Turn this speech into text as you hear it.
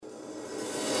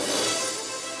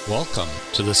Welcome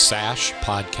to the SASH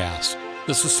Podcast,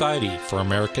 the Society for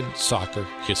American Soccer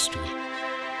History.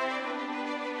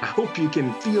 I hope you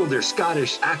can feel their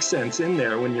Scottish accents in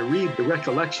there when you read the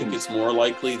recollections. It's more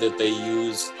likely that they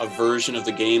use a version of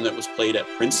the game that was played at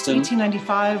Princeton.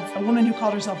 1895, a woman who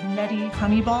called herself Nettie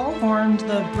Honeyball formed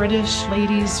the British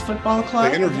Ladies Football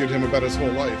Club. They interviewed him about his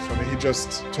whole life. I mean, he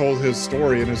just told his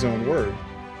story in his own word.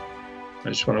 I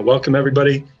just want to welcome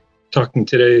everybody. Talking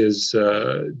today is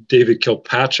David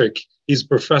Kilpatrick. He's a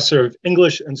professor of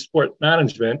English and sport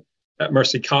management at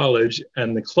Mercy College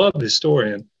and the club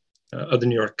historian of the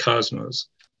New York Cosmos.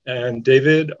 And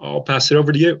David, I'll pass it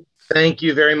over to you. Thank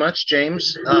you very much,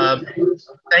 James.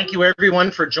 Thank you,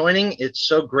 everyone, for joining. It's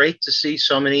so great to see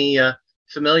so many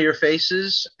familiar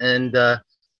faces and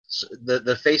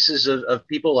the faces of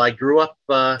people I grew up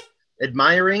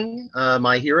admiring,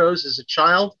 my heroes as a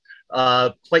child.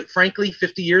 Quite frankly,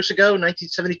 50 years ago,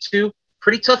 1972,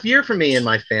 pretty tough year for me and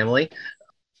my family.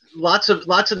 Lots of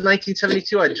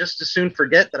 1972. I just as soon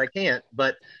forget that I can't.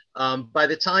 But by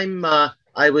the time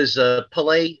I was a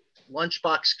Pelé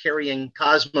lunchbox carrying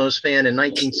Cosmos fan in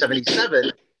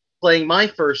 1977, playing my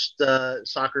first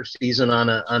soccer season on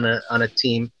a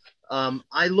team,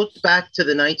 I looked back to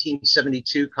the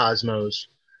 1972 Cosmos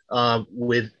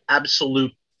with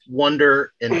absolute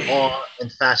wonder and awe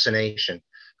and fascination.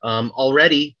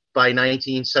 Already by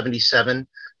 1977,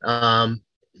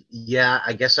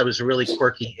 I guess I was a really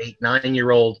quirky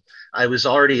 8-9-year-old. I was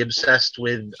already obsessed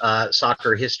with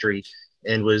soccer history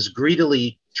and was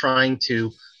greedily trying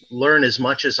to learn as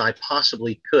much as I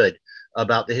possibly could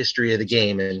about the history of the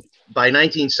game. And by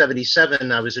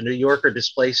 1977, I was a New Yorker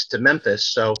displaced to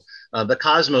Memphis. So the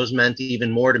Cosmos meant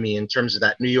even more to me in terms of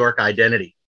that New York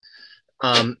identity.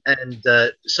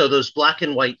 So those black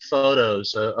and white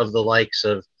photos of the likes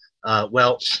of,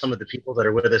 some of the people that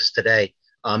are with us today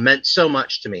meant so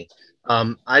much to me.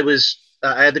 I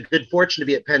had the good fortune to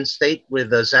be at Penn State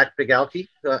with Zach Bigalki,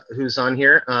 who's on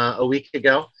here a week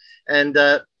ago. And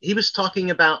he was talking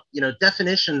about,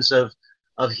 definitions of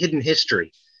hidden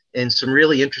history in some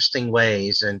really interesting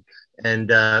ways. To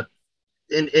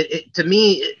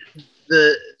me,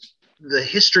 the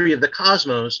history of the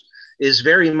Cosmos is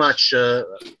very much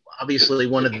obviously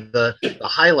one of the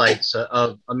highlights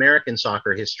of American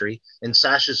soccer history. And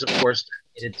SASH is, of course,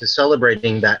 dedicated to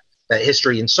celebrating that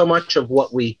history. And so much of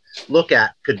what we look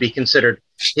at could be considered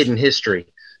hidden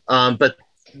history. But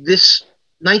this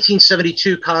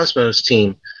 1972 Cosmos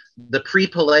team, the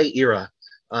pre-Pelé era,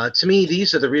 to me,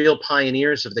 these are the real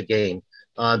pioneers of the game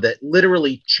that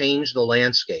literally changed the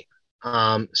landscape.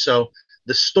 So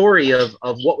the story of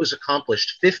what was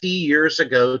accomplished 50 years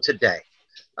ago today,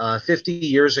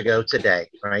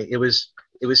 right? It was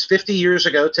 50 years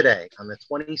ago today, on the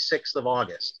 26th of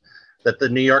August, that the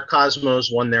New York Cosmos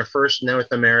won their first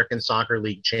North American Soccer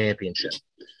League championship.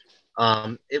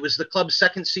 It was the club's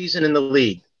second season in the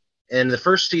league, and the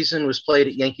first season was played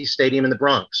at Yankee Stadium in the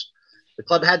Bronx. The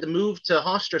club had to move to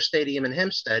Hofstra Stadium in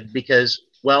Hempstead because,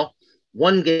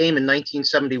 one game in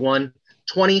 1971,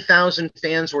 20,000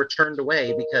 fans were turned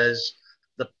away because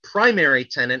the primary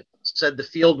tenant said the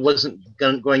field wasn't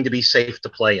going to be safe to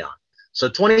play on. So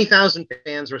 20,000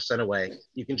 fans were sent away.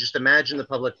 You can just imagine the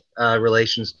public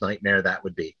relations nightmare that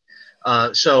would be.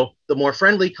 So the more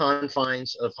friendly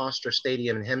confines of Hofstra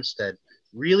Stadium in Hempstead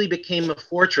really became a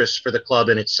fortress for the club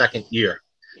in its second year.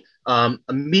 A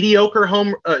mediocre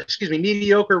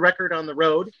record on the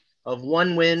road of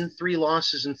 1 win, 3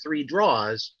 losses, and 3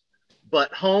 draws,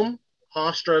 but home,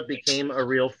 Hofstra became a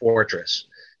real fortress.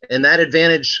 And that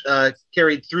advantage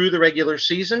carried through the regular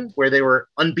season, where they were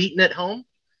unbeaten at home.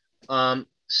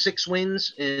 6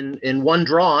 wins in 1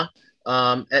 draw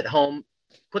at home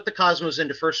put the Cosmos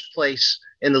into first place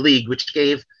in the league, which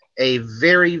gave a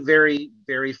very, very,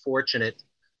 very fortunate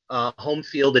home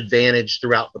field advantage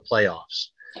throughout the playoffs.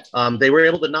 They were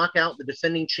able to knock out the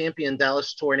defending champion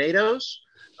Dallas Tornadoes.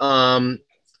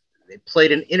 They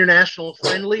played an international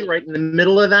friendly right in the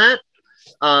middle of that.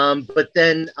 But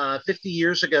then 50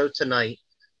 years ago tonight,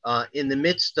 in the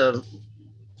midst of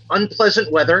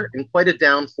unpleasant weather and quite a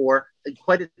downpour,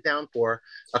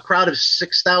 a crowd of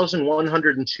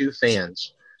 6,102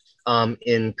 fans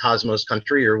in Cosmos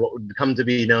country, or what would come to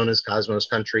be known as Cosmos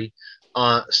country,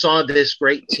 saw this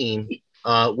great team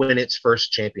win its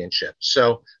first championship.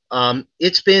 So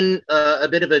it's been a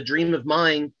bit of a dream of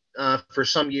mine for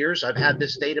some years. I've had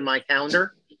this date in my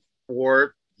calendar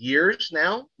for years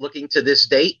now, looking to this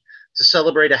date to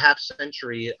celebrate a half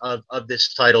century of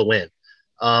this title win.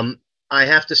 I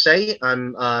have to say,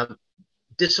 I'm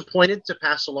disappointed to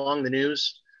pass along the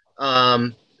news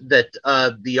that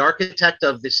the architect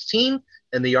of this team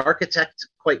and the architect,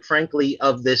 quite frankly,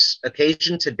 of this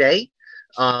occasion today.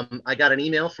 I got an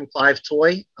email from Clive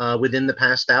Toy within the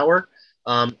past hour.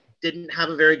 Didn't have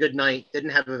a very good night,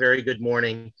 didn't have a very good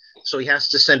morning, so he has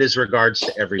to send his regards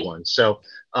to everyone. So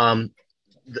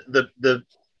the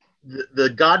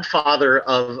godfather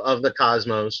of the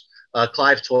Cosmos,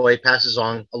 Clive Toy, passes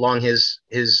along his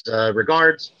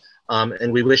regards,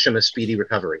 and we wish him a speedy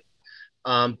recovery.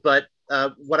 But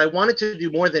what I wanted to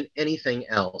do more than anything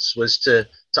else was to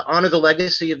honor the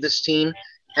legacy of this team.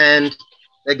 And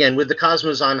again, with the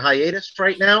Cosmos on hiatus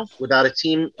right now, without a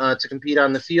team to compete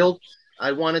on the field,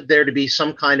 I wanted there to be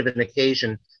some kind of an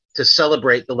occasion to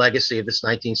celebrate the legacy of this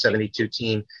 1972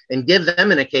 team and give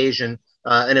them an occasion,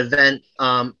 an event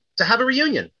to have a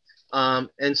reunion.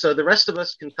 And so the rest of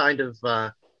us can kind of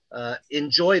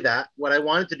enjoy that. What I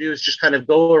wanted to do is just kind of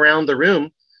go around the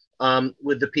room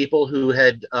with the people who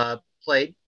had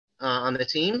played on the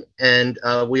team. And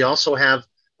we also have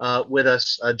with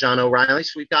us John O'Reilly.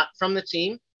 So we've got from the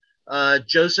team,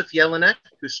 Joseph Jelinek,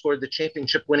 who scored the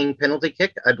championship-winning penalty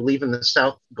kick, I believe, in the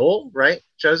South goal, right,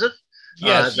 Joseph?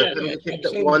 Yes. The penalty kick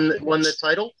that won the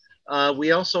title.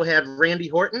 We also have Randy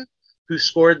Horton, who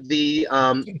scored the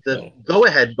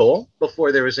go-ahead goal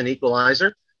before there was an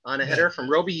equalizer on a header from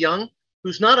Roby Young,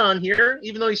 who's not on here,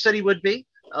 even though he said he would be.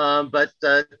 But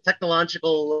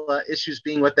technological issues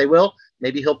being what they will,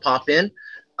 maybe he'll pop in.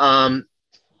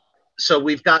 So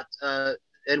we've got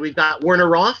Werner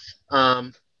Roth,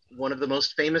 one of the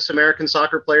most famous American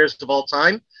soccer players of all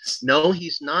time. No,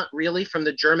 he's not really from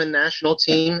the German national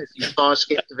team, if you saw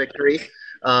Escape to Victory,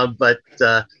 but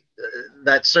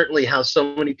that's certainly how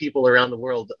so many people around the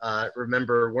world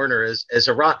remember Werner as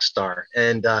a rock star.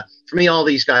 And for me, all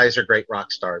these guys are great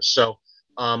rock stars. So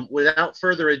without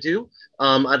further ado,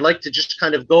 I'd like to just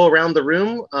kind of go around the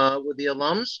room with the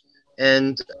alums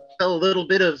and tell a little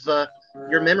bit of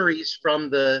your memories from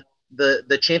the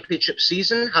championship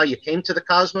season, how you came to the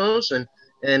Cosmos, and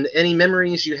any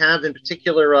memories you have in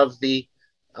particular of the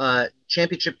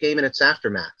championship game and its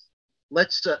aftermath.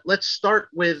 Let's start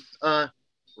with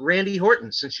Randy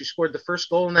Horton, since you scored the first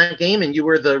goal in that game and you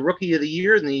were the Rookie of the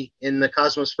Year in the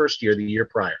Cosmos first year, the year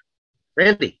prior.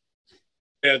 Randy.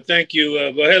 Yeah, thank you.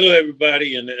 Well, hello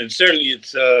everybody, and certainly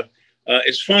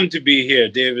it's fun to be here,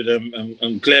 David.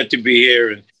 I'm glad to be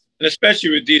here, and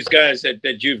especially with these guys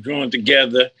that you've drawn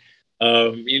together,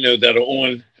 that are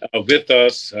on with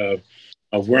us,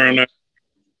 Werner,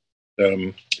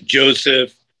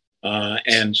 Joseph,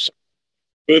 and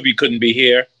Ruby couldn't be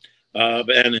here,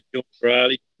 and John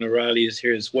O'Reilly is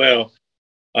here as well.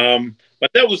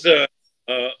 But that was a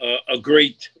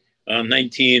great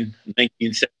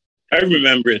 1970. I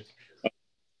remember it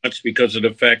much because of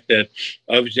the fact that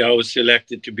obviously I was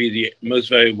selected to be the most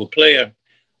valuable player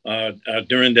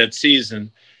during that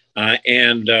season,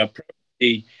 and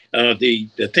probably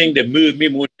the thing that moved me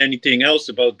more than anything else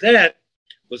about that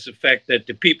was the fact that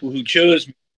the people who chose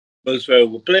me most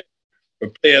valuable player were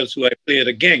players who I played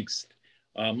against.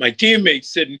 My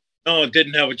teammates sitting on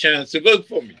didn't have a chance to vote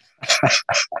for me.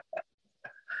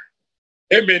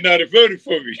 They may not have voted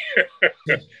for me.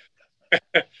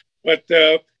 But,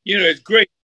 it's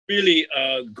great, really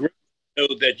great to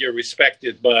know that you're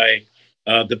respected by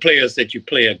the players that you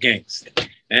play against.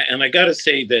 And I got to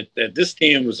say that this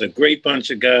team was a great bunch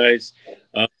of guys.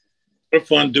 A lot of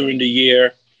fun during the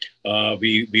year.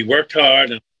 We worked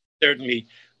hard, and certainly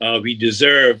we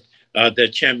deserved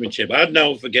that championship. I'll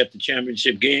never forget the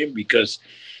championship game because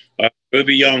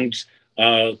Ruby Young's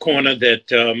corner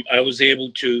that I was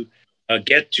able to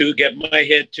get my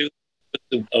head to,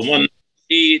 the one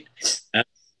lead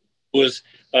was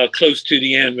close to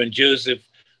the end when Joseph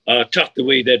tucked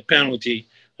away that penalty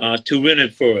to win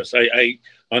it for us.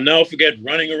 I'll never forget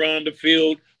running around the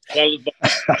field, followed by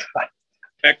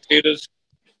spectators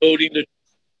holding the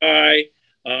tie.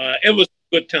 It was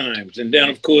good times. And then,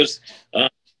 of course,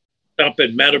 stop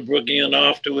at Meadowbrookian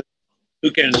afterwards.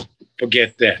 Who can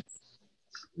forget that?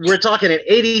 We're talking an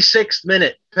 86th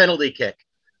minute penalty kick.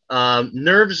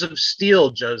 Nerves of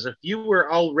steel, Joseph. You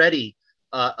were already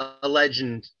a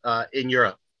legend in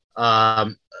Europe,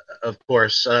 of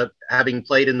course, having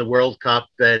played in the World Cup.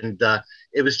 And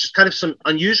it was just kind of some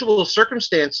unusual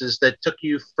circumstances that took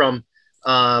you from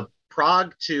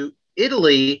Prague to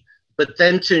Italy, but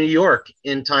then to New York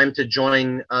in time to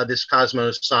join this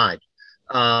Cosmos side.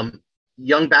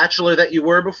 Young bachelor that you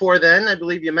were before then, I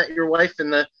believe you met your wife in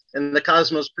the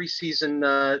Cosmos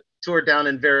preseason tour down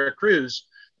in Veracruz.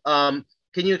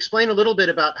 Can you explain a little bit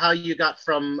about how you got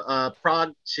from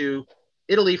Prague to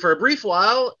Italy for a brief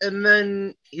while and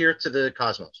then here to the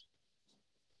Cosmos?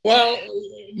 Well,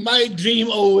 my dream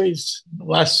always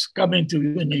was coming to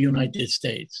the United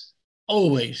States.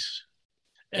 always.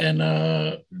 And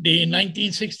the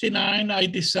 1969, I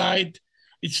decide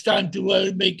it's time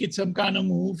to make it some kind of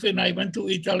move. And I went to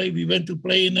Italy. We went to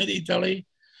play in Italy.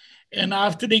 And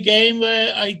after the game,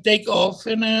 I take off,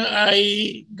 and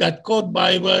I got caught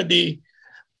by the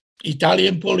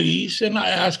Italian police, and I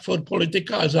asked for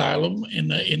political asylum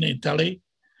in Italy.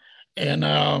 And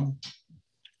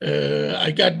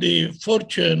I got the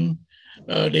fortune,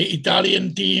 the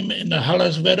Italian team in the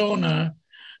Hellas Verona,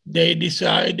 they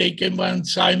decide they can want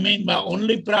sign me. My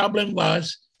only problem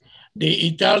was the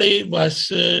Italy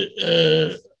was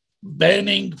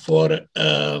banning for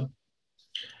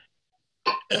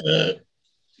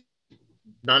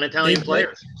non-Italian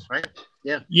players, right?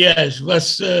 Yeah. Yes,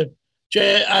 was I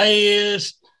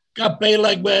play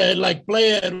like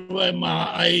player when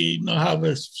I don't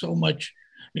have so much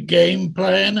game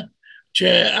plan.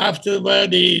 After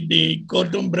the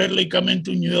Gordon Bradley coming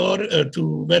to New York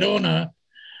to Verona,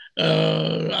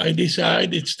 I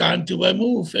decide it's time to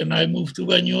move, and I moved to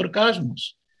New York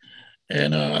Cosmos,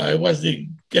 and I was the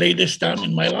greatest time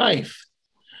in my life.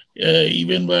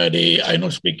 Even where I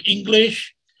don't speak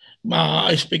English,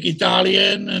 I speak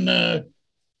Italian, and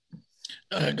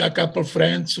I got a couple of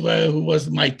friends who was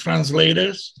my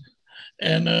translators,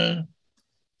 and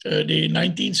the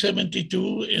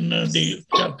 1972 in the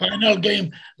final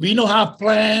game, we don't have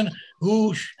plan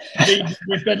who the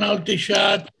penalty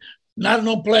shot,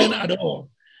 no plan at all.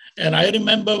 And I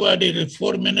remember the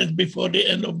 4 minutes before the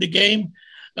end of the game,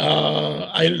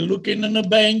 I looking on the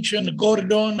bench, and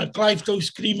Gordon, Clive Toy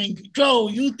screaming, "Joe,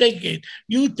 you take it,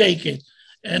 you take it."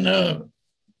 And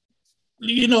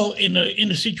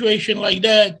in a situation like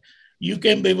that, you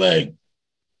can be very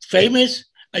famous,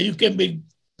 and you can be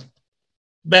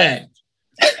bad.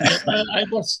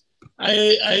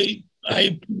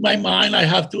 My mind, I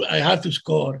have to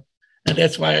score, and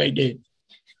that's why I did.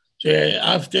 So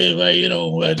after,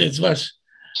 this was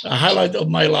a highlight of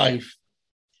my life,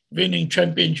 winning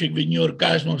championship with New York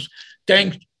Cosmos.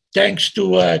 Thanks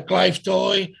to Clive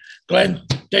Toy,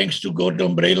 thanks to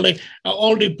Gordon Bradley,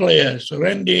 all the players,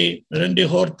 Randy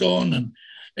Horton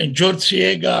and George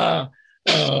Siega.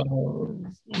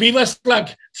 We was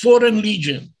like foreign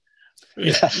legion.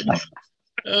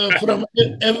 From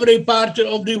every part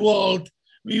of the world,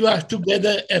 we were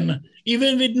together, and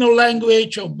even with no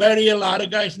language, or very a lot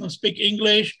of guys don't speak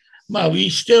English, but we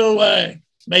still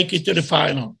make it to the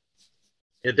final.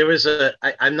 Yeah, there was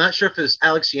I'm not sure if it was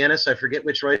Alex Yanis, I forget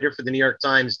which writer for the New York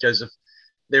Times, Joseph.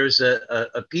 There was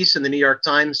a piece in the New York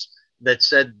Times that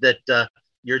said that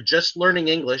you're just learning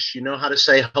English. You know how to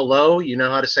say hello, you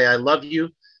know how to say I love you,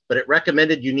 but it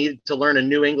recommended you needed to learn a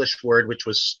new English word, which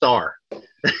was star.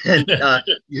 And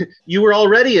you were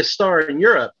already a star in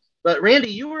Europe, but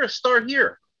Randy, you were a star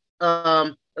here.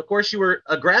 Of course, you were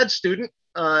a grad student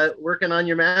working on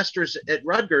your master's at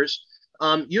Rutgers.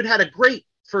 You'd had a great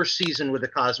first season with the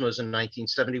Cosmos in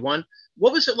 1971.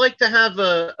 What was it like to have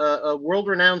a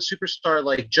world-renowned superstar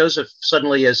like Joseph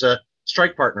suddenly as a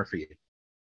strike partner for you?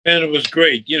 And it was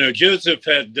great. Joseph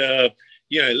had,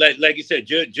 like you said,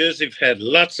 Joseph had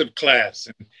lots of class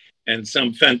and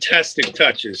some fantastic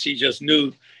touches. He just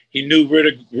knew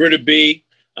where to be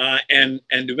and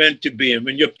when to be. And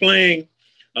when you're playing,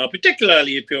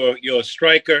 particularly if you're a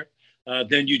striker,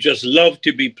 then you just love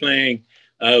to be playing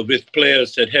with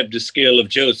players that have the skill of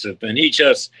Joseph. And he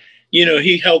just,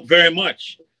 he helped very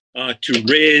much to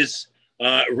raise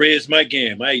my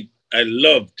game. I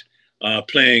loved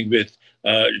playing with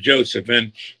Joseph,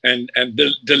 and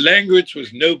the language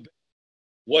was no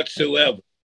whatsoever.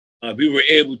 We were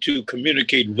able to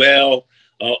communicate well.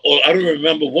 Or I don't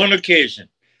remember one occasion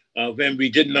when we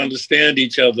didn't understand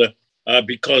each other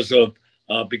because of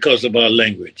our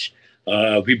language.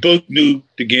 We both knew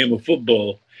the game of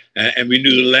football, and we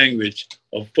knew the language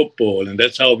of football, and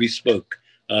that's how we spoke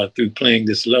through playing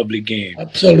this lovely game.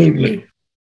 Absolutely.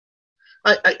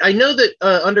 I know that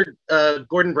under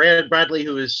Gordon Bradley,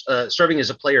 who is serving as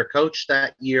a player coach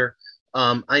that year,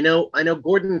 I know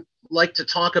Gordon liked to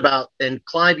talk about, and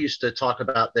Clive used to talk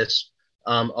about this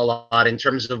a lot in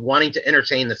terms of wanting to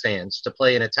entertain the fans, to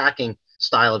play an attacking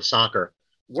style of soccer.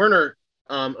 Werner,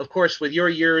 of course, with your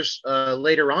years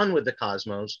later on with the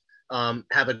Cosmos,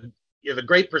 you have a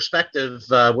great perspective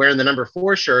wearing the number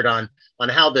 4 shirt on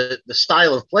how the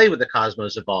style of play with the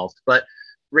Cosmos evolved. But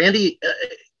Randy,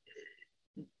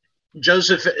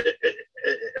 Joseph,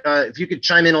 if you could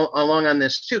chime in along on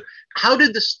this too, how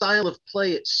did the style of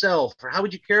play itself, or how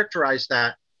would you characterize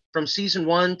that from season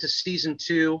 1 to season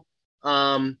 2?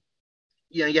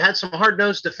 You had some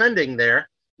hard-nosed defending there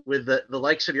with the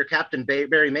likes of your captain,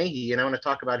 Barry Mahey, and I want to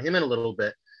talk about him in a little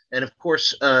bit. And of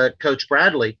course, Coach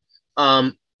Bradley.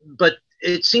 But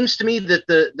it seems to me that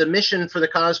the mission for the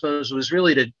Cosmos was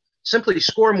really to simply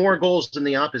score more goals than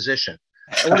the opposition.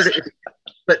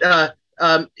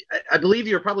 I believe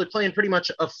you're probably playing pretty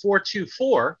much a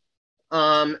 4-2-4.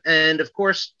 And of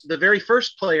course, the very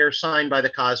first player signed by the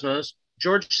Cosmos,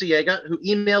 George Siega, who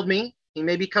emailed me, he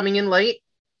may be coming in late.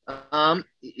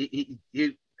 He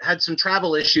had some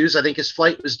travel issues. I think his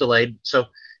flight was delayed, so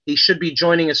he should be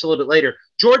joining us a little bit later.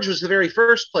 George was the very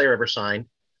first player ever signed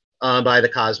by the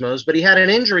Cosmos, but he had an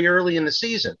injury early in the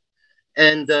season.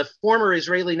 And the former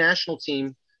Israeli national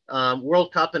team,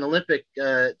 World Cup and Olympic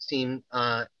team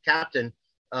captain,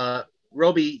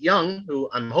 Roby Young, who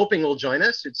I'm hoping will join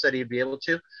us, who said he'd be able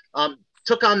to,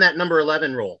 took on that number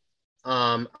 11 role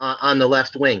on the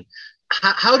left wing.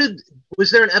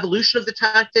 Was there an evolution of the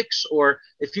tactics, or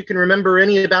if you can remember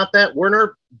any about that,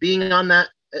 Werner being on that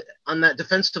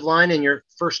defensive line in your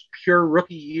first pure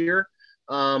rookie year?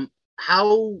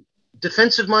 How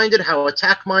defensive minded, how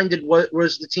attack minded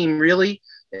was the team really,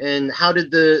 and how did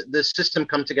the system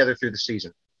come together through the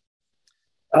season?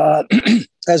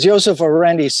 As Joseph or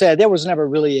Randy said, there was never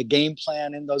really a game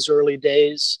plan in those early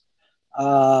days.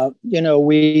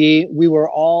 We were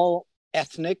all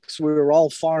ethnics. We were all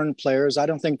foreign players. I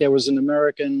don't think there was an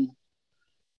American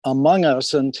among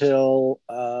us until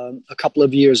a couple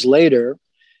of years later.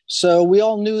 So we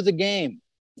all knew the game.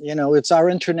 It's our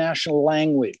international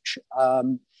language.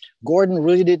 Gordon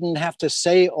really didn't have to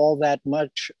say all that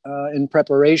much in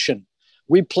preparation.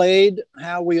 We played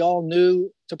how we all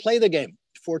knew to play the game.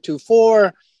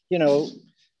 4-2-4,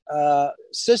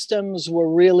 systems were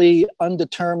really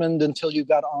undetermined until you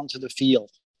got onto the field.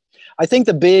 I think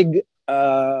the big,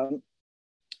 from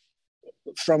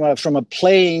a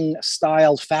playing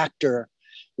style factor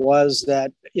was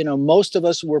that, most of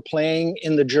us were playing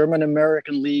in the German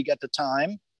American League at the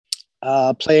time,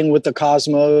 playing with the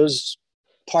Cosmos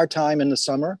part-time in the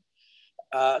summer.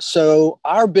 So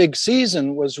our big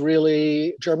season was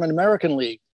really German American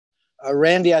League.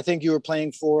 Randy, I think you were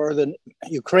playing for the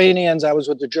Ukrainians. I was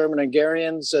with the German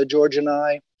Hungarians, George and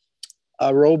I.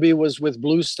 Roby was with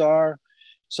Blue Star.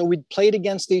 So we played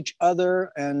against each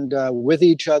other and with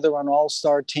each other on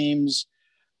all-star teams.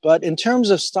 But in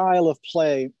terms of style of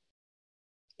play,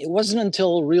 it wasn't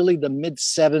until really the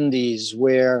mid-70s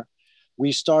where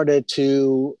we started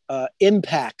to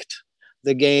impact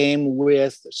the game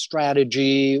with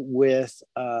strategy, with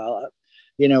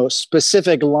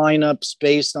specific lineups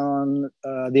based on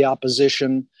the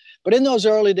opposition. But in those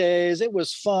early days, it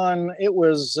was fun. It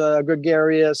was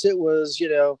gregarious. It was,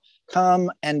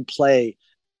 come and play.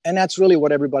 And that's really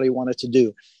what everybody wanted to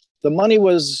do. The money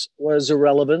was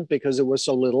irrelevant because it was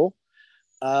so little.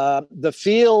 The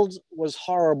field was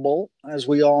horrible, as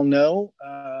we all know,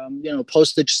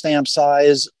 postage stamp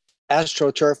size,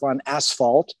 AstroTurf on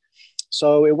asphalt.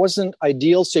 So it wasn't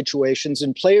ideal situations,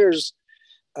 and players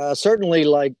certainly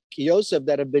like Joseph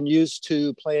that have been used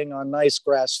to playing on nice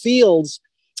grass fields,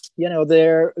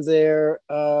 their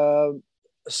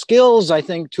skills, I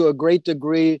think, to a great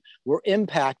degree were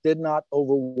impacted, not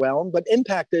overwhelmed, but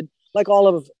impacted like all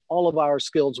of our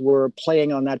skills were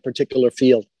playing on that particular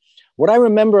field. What I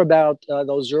remember about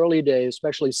those early days,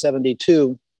 especially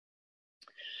 72,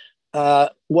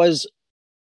 was,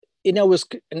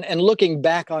 and looking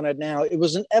back on it now, it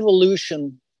was an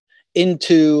evolution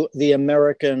into the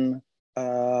American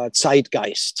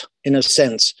zeitgeist, in a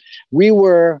sense. We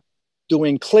were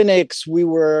doing clinics. We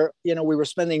were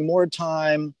spending more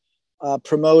time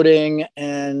promoting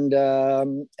and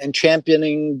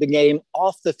championing the game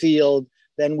off the field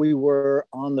than we were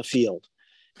on the field.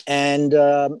 And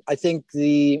I think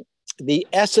the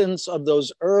essence of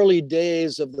those early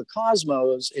days of the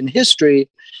Cosmos in history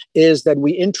is that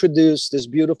we introduced this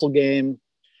beautiful game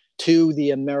to the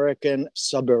American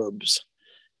suburbs.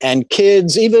 And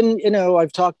kids, even,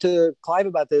 I've talked to Clive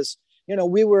about this,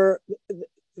 we were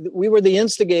the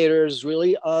instigators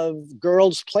really of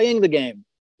girls playing the game,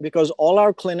 because all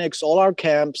our clinics, all our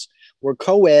camps were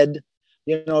co-ed.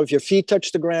 If your feet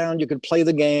touched the ground, you could play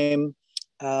the game.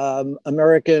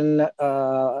 American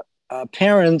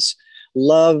parents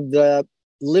loved the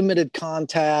limited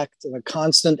contact and the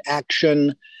constant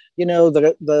action.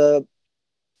 The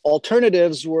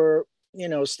alternatives were,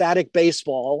 static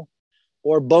baseball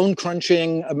or bone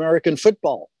crunching American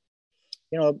football.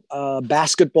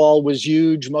 Basketball was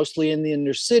huge, mostly in the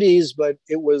inner cities, but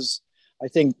it was, I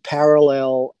think,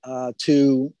 parallel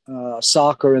to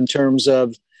soccer in terms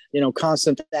of,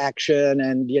 constant action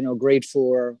and, great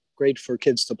for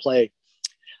kids to play.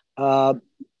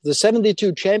 The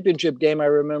 72 championship game, I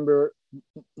remember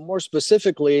more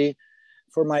specifically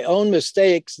for my own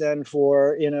mistakes than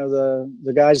for,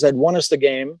 the guys that won us the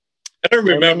game. I don't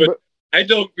remember I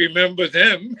don't remember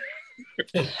them.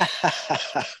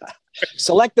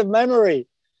 Selective memory.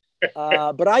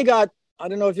 But I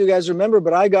don't know if you guys remember,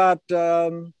 but I got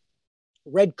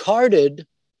red carded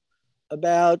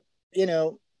about,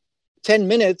 10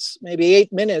 minutes, maybe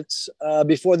 8 minutes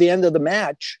before the end of the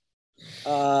match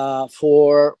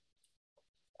for,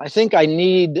 I think I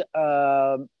need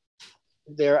I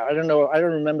don't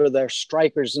remember their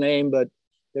striker's name, but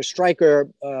their striker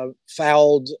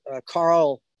fouled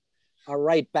Carl, our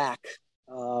right back.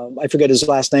 I forget his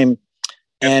last name,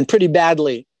 and pretty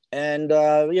badly. And,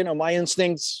 my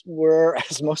instincts were,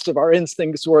 as most of our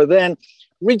instincts were then,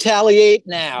 retaliate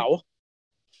now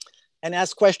and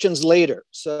ask questions later.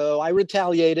 So I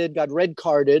retaliated, got red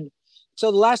carded.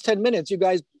 So the last 10 minutes, you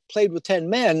guys played with 10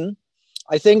 men.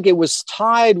 I think it was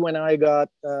tied when I got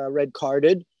red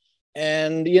carded,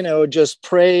 and, just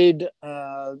prayed,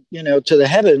 to the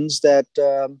heavens that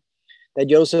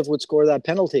Josef would score that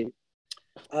penalty.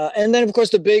 And then, of course,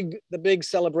 the big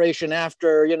celebration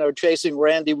after, chasing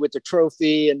Randy with the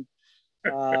trophy. And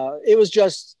it was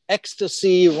just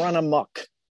ecstasy run amok.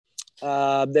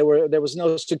 There was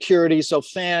no security, so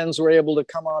fans were able to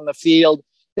come on the field.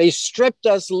 They stripped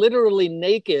us literally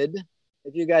naked,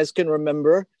 if you guys can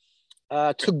remember,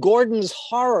 to Gordon's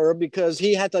horror, because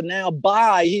he had to now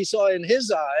buy, he saw in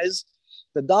his eyes,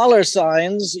 the dollar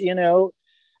signs,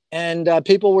 and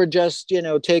people were just,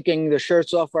 taking the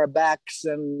shirts off our backs,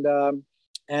 and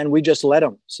we just let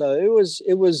them. So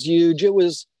it was huge. It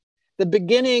was the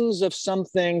beginnings of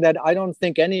something that I don't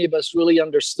think any of us really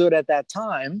understood at that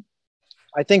time.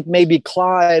 I think maybe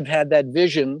Clive had that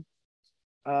vision,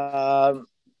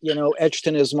 etched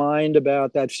in his mind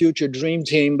about that future dream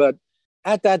team. But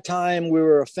at that time, we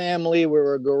were a family. We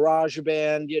were a garage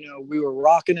band. We were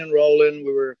rocking and rolling.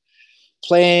 We were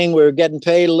playing. We were getting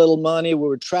paid a little money. We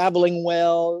were traveling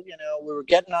well. We were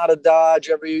getting out of Dodge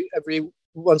every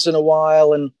once in a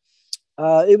while, and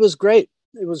it was great.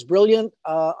 It was brilliant.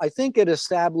 I think it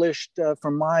established,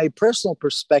 from my personal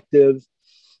perspective,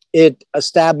 it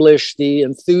established the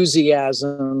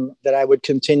enthusiasm that I would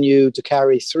continue to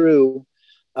carry through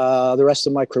the rest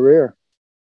of my career.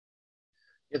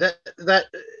 Yeah,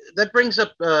 that brings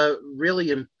up a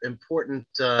really important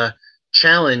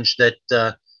challenge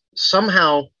that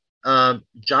somehow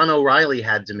John O'Reilly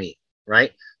had to meet,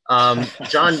 right?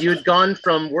 John, you had gone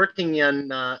from working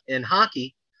in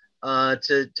hockey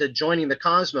to joining the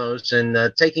Cosmos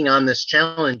and taking on this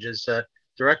challenge as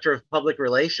director of public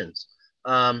relations.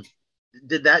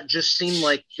 Did that just seem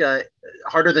like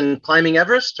harder than climbing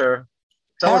Everest, or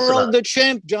Harold the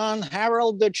Chimp, John?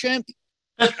 Harold the Chimp.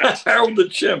 Harold the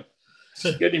Chimp,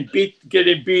 getting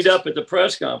beat up at the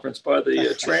press conference by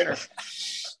the trainer.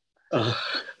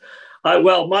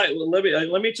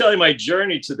 Let me tell you my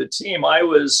journey to the team. I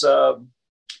was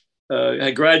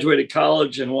I graduated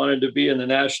college and wanted to be in the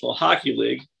National Hockey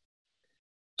League,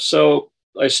 so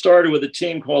I started with a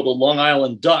team called the Long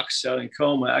Island Ducks out in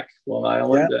Comac, Long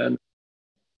Island. Yeah. And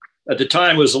at the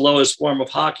time, it was the lowest form of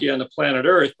hockey on the planet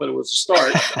Earth, but it was a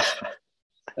start.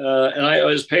 And I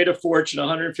was paid a fortune,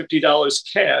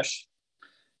 $150 cash.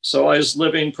 So I was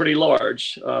living pretty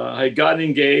large. I had gotten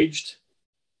engaged.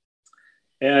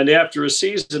 And after a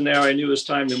season there, I knew it was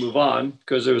time to move on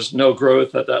because there was no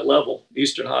growth at that level,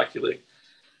 Eastern Hockey League.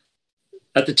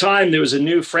 At the time, there was a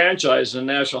new franchise in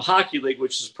the National Hockey League,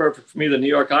 which was perfect for me, the New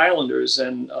York Islanders.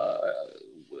 And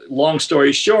long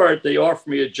story short, they offered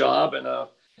me a job and a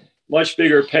much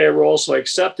bigger payroll, so I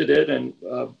accepted it and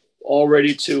all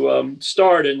ready to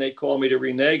start. And they called me to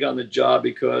renege on the job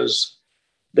because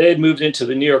they had moved into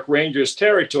the New York Rangers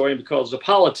territory, and because of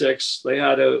politics, they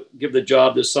had to give the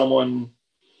job to someone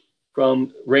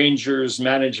from Rangers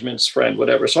management's friend,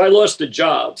 whatever. So I lost the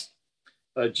job.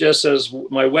 Just as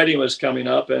my wedding was coming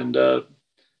up, and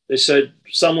they said,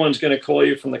 someone's going to call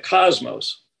you from the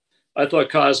Cosmos. I thought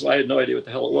Cosmos, I had no idea what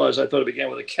the hell it was. I thought it began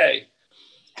with a K.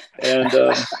 And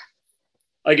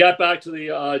I got back to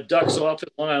the Ducks office,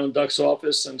 Long Island Ducks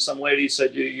office, and some lady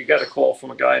said, you got a call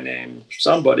from a guy named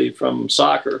somebody from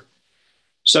soccer.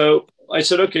 So I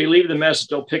said, okay, leave the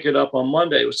message. I'll pick it up on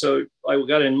Monday. So I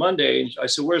got in Monday, and I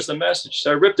said, where's the message?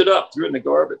 So I ripped it up, threw it in the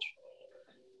garbage.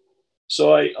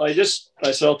 So I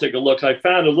said, I'll take a look. I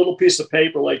found a little piece of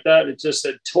paper like that. It just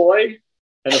said toy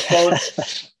and a phone.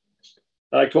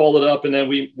 I called it up, and then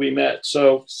we met.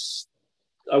 So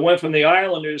I went from the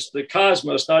Islanders to the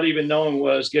Cosmos, not even knowing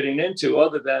what I was getting into,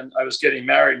 other than I was getting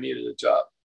married and needed a job.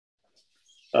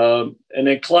 And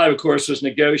then Clive, of course, was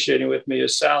negotiating with me a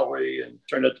salary, and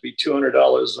turned out to be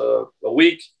 $200 a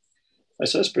week. I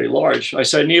said, that's pretty large. I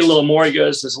said, I need a little more. He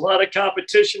goes, there's a lot of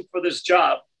competition for this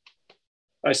job.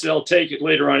 I said, I'll take it.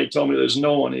 Later on, he told me there's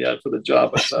no one he had for the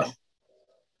job. I said,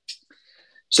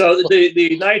 So the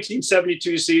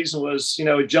 1972 season was,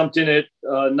 jumped in it,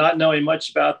 not knowing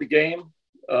much about the game.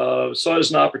 Saw it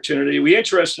as an opportunity. We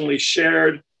interestingly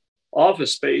shared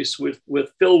office space with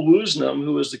Phil Woosnam,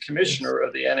 who was the commissioner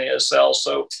of the NASL.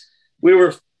 So we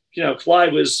were,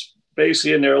 Clyde was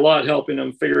basically in there a lot, helping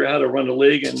him figure out how to run the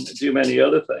league and do many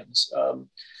other things.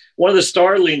 One of the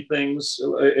startling things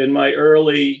in my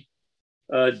early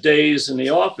days in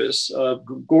the office,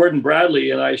 Gordon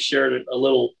Bradley and I shared a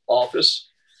little office.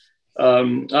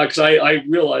 Because I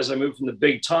realized I moved from the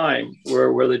big time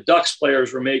where the Ducks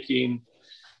players were making,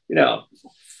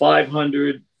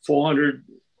 $500,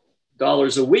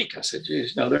 $400 a week. I said,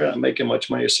 geez, no, they're not making much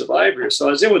money to survive here. So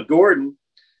I was in with Gordon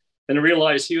and I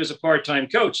realized he was a part-time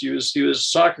coach. He was a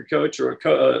soccer coach or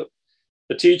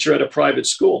a teacher at a private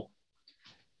school.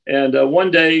 And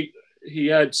one day he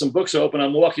had some books open.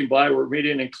 I'm walking by, we're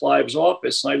reading in Clive's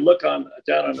office. And I look down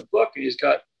on the book and he's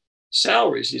got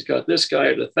salaries. He's got this guy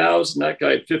at 1,000, that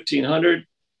guy at 1,500.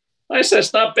 I said,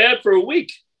 it's not bad for a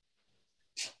week.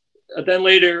 And then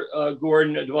later,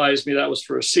 Gordon advised me that was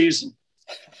for a season.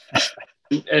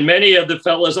 And many of the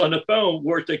fellas on the phone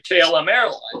worked at KLM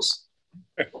Airlines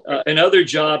and other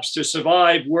jobs to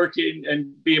survive working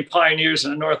and being pioneers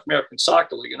in the North American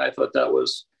Soccer League. And I thought that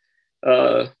was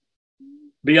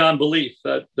beyond belief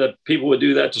that people would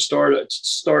do that to start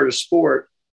a sport.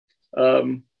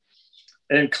 And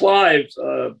Clive,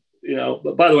 by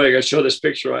the way, I got to show this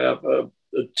picture. I have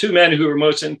the two men who were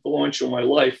most influential in my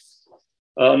life.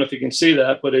 I don't know if you can see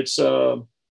that, but it's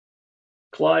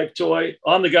Clive Toy.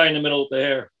 I'm the guy in the middle with the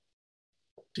hair.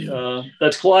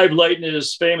 That's Clive lighting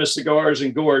his famous cigars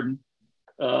and Gordon.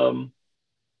 And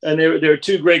they're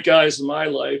two great guys in my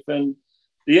life. And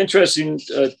the interesting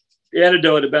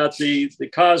anecdote about the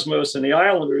Cosmos and the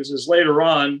Islanders is later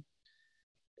on,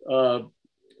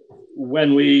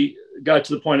 when we got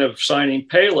to the point of signing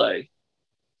Pele,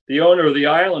 the owner of the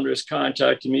Islanders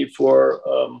contacted me for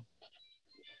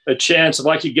a chance if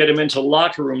I could get him into the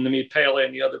locker room to meet Pele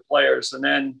and the other players. And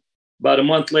then about a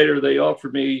month later, they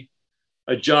offered me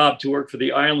a job to work for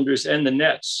the Islanders and the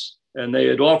Nets. And they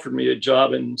had offered me a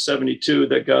job in 72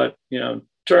 that got,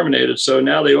 terminated. So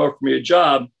now they offered me a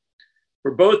job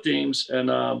for both teams.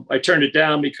 And I turned it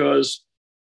down because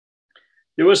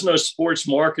there was no sports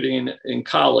marketing in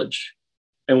college.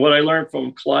 And what I learned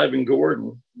from Clive and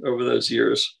Gordon over those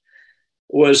years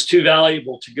was too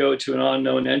valuable to go to an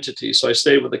unknown entity. So I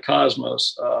stayed with the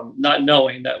Cosmos, not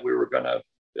knowing that we were going to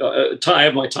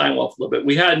have my time off a little bit.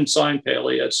 We hadn't signed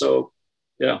Pele yet. So,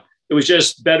 it was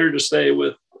just better to stay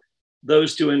with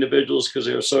those two individuals because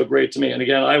they were so great to me. And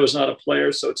again, I was not a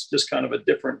player, so it's just kind of a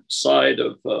different side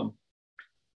of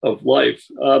life.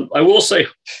 I will say,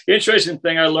 interesting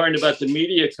thing I learned about the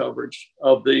media coverage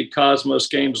of the Cosmos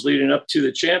games leading up to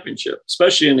the championship,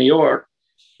 especially in New York.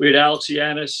 We had Alex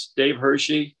Yanis, Dave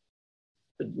Hershey,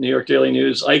 the New York Daily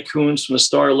News, Ike Coons from the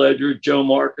Star Ledger, Joe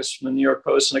Marcus from the New York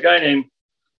Post, and a guy named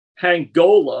Hank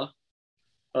Gola,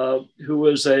 who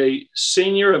was a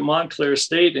senior at Montclair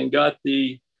State and got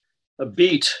a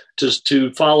beat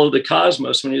to follow the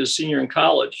Cosmos when he was a senior in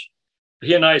college.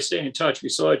 He and I stayed in touch. We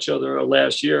saw each other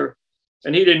last year,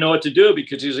 and he didn't know what to do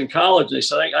because he was in college. And he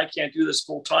said, I can't do this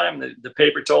full time. The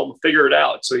paper told him to figure it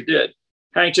out. So he did.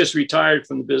 Hank just retired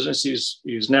from the business.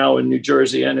 He's now in New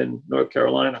Jersey and in North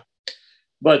Carolina.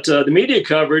 But the media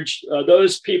coverage,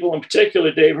 those people in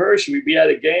particular, Dave Hirsch, we'd be at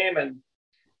a game and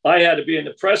I had to be in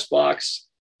the press box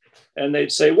and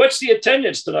they'd say, what's the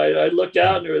attendance tonight? I'd look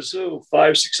out and there was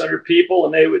 500-600 people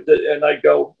and I'd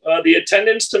go, the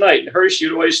attendance tonight. And Hirsch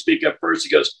would always speak up first.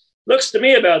 He goes, looks to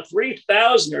me about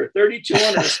 3,000 or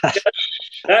 3,200.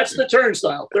 That's the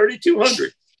turnstile,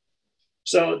 3,200.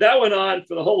 So that went on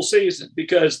for the whole season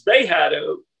because they had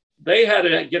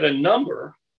to get a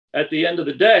number at the end of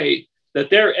the day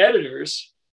that their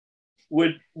editors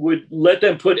would let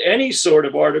them put any sort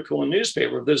of article in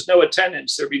newspaper. If there's no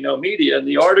attendance, there'd be no media. And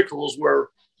the articles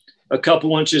were a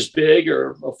couple inches big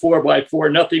or a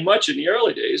 4x4, nothing much in the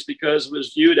early days because it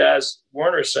was viewed as,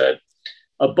 Warner said,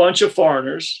 a bunch of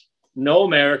foreigners, no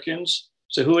Americans.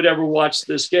 So who would ever watch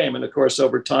this game? And of course,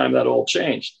 over time, that all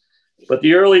changed. But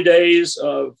the early days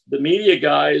of the media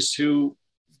guys who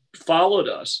followed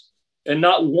us, and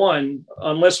not one,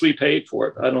 unless we paid for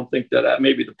it. I don't think that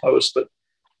maybe the Post, but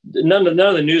none of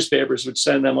the newspapers would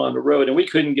send them on the road, and we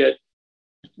couldn't get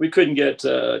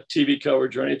TV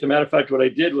coverage or anything. Matter of fact, what I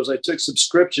did was I took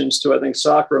subscriptions to, I think,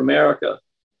 Soccer America,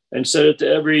 and sent it to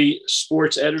every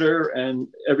sports editor and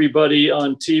everybody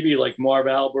on TV, like Marv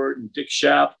Albert and Dick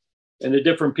Schaap, and the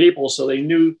different people, so they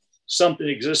knew something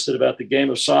existed about the game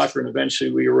of soccer, and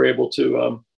eventually we were able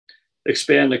to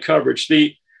expand the coverage.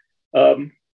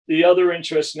 The the other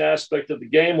interesting aspect of the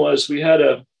game was we had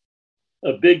a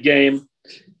big game.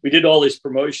 We did all these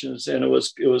promotions, and it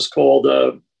was called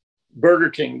Burger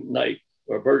King night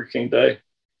or Burger King day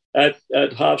at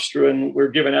Hofstra, and we're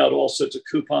giving out all sorts of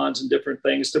coupons and different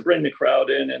things to bring the crowd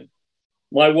in. And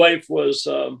my wife was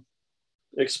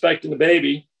expecting a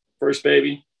baby, first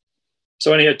baby.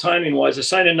 So any timing wise, I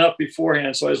signed enough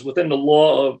beforehand, so I was within the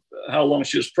law of how long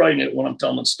she was pregnant when I'm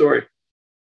telling the story.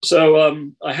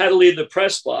 So I had to leave the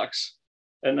press box,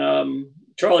 and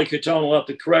Charlie Catone will have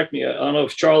to correct me. I don't know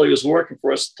if Charlie was working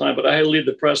for us at the time, but I had to leave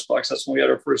the press box. That's when we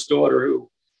had our first daughter, who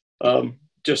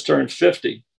just turned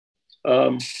 50.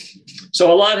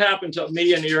 So a lot happened to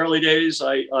me in the early days.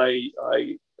 I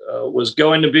was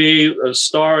going to be a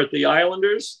star at the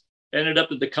Islanders, ended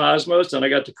up at the Cosmos, and I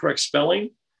got the correct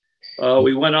spelling.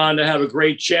 We went on to have a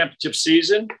great championship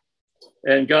season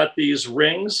and got these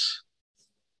rings,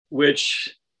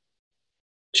 which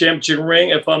championship ring,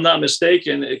 if I'm not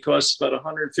mistaken, it costs about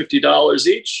 $150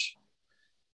 each.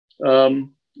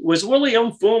 Was Willie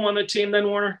Mfoum on the team then,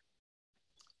 Warner?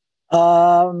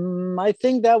 I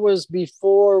think that was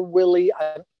before Willie.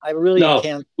 I really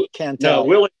can't tell.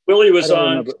 No, Willie was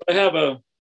on. Remember.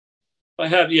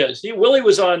 Yes. Willie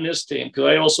was on this team because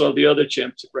I also have the other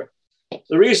championship ring.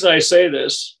 The reason I say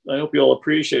this, I hope you'll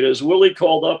appreciate it, is Willie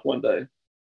called up one day,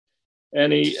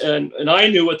 and I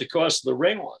knew what the cost of the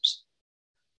ring was.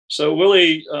 So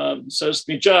Willie says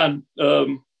to me, John,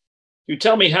 you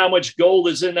tell me how much gold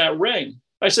is in that ring.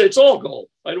 I said, it's all gold.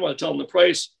 I didn't want to tell him the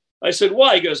price. I said,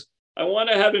 why? He goes, I want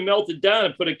to have it melted down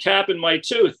and put a cap in my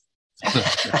tooth.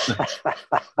 I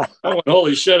went,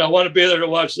 holy shit, I want to be there to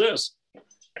watch this.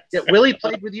 Yeah, Willie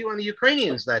played with you on the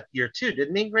Ukrainians that year too,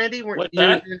 didn't he, Randy?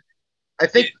 I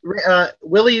think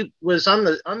Willie was on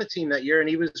the team that year, and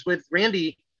he was with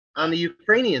Randy on the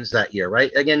Ukrainians that year,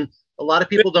 right? Again, a lot of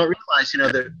people don't realize,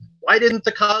 why didn't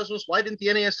the Cosmos, why didn't the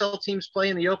NASL teams play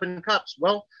in the Open Cups?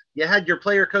 Well, you had your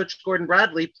player coach Gordon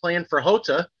Bradley playing for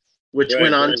Hota, which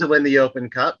went on to win the Open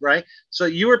Cup, right? So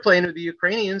you were playing with the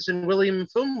Ukrainians, and William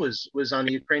Mfoum was on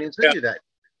the Ukrainians with you that.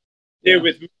 There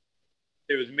with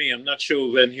me. I'm not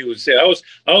sure when he was there. I was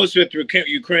with the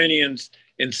Ukrainians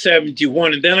in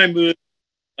 '71, and then I moved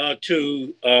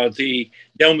to the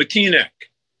Dalmatinek.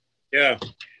 Yeah.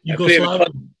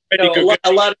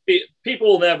 A lot of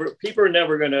people are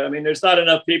never going to, there's not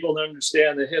enough people to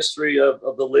understand the history of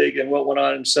the league and what went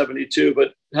on in '72.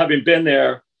 But having been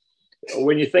there,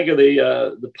 when you think of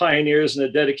the pioneers and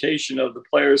the dedication of the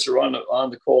players who are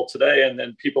on the call today, and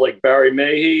then people like Barry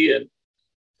Mahey and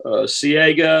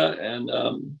Siega and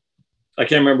I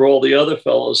can't remember all the other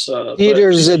fellows.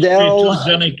 Dieter Zedel.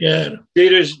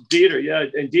 Dieter, yeah.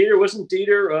 And wasn't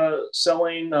Dieter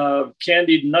selling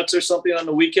candied nuts or something on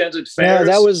the weekends at fairs?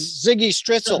 Yeah, that was Ziggy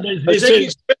Stritzel. Ziggy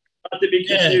Stritzel, not to be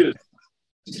confused.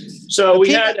 So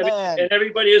we had, and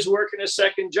everybody is working a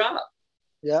second job.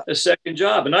 Yeah. A second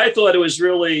job. And I thought it was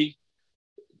really,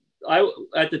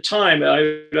 at the time, I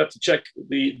would have to check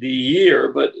the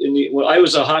year, but I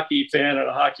was a hockey fan and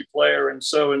a hockey player. And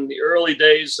so in the early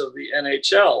days of the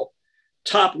NHL,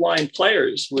 top line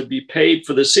players would be paid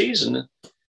for the season.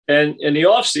 And in the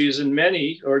off season,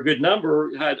 many or a good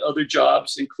number had other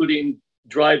jobs, including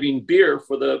driving beer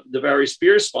for the various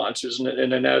beer sponsors in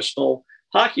the National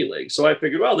Hockey League. So I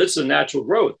figured, well, this is a natural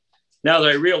growth. Now that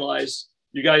I realize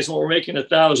you guys weren't making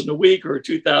 $1,000 a week or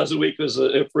 $2,000 a week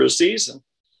for a season.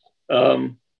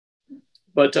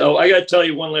 But I got to tell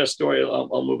you one last story.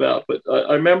 I'll move out. But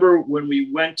I remember when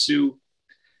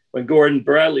Gordon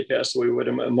Bradley passed away, we were at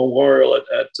a memorial at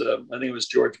I think it was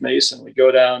George Mason. We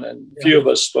go down and a few of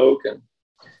us spoke, and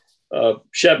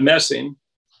Shep Messing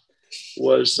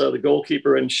was the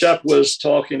goalkeeper, and Shep was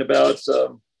talking about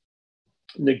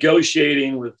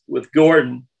negotiating with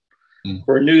Gordon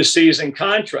for a new season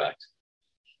contract.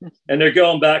 And they're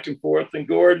going back and forth, and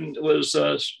Gordon was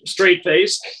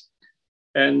straight-faced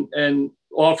and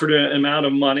offered an amount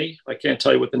of money. I can't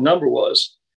tell you what the number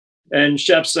was. And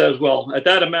Shep says, well, at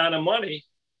that amount of money,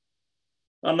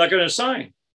 I'm not going to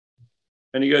sign.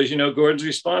 And he goes, Gordon's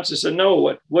response, he said,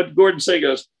 no, what Gordon say? He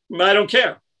goes, I don't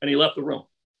care. And he left the room.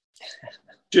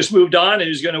 Just moved on, and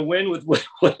he's going to win with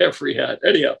whatever he had.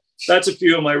 Anyhow, that's a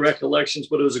few of my recollections,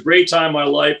 but it was a great time in my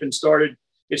life, and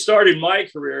it started my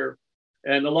career.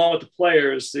 And along with the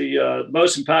players, the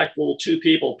most impactful two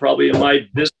people probably in my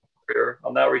business career,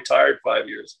 I'm now retired 5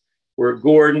 years, were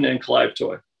Gordon and Clive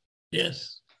Toy.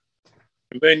 Yes.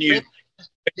 When you,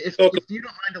 if you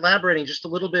don't mind elaborating just a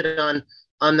little bit on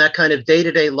that kind of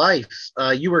day-to-day life,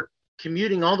 you were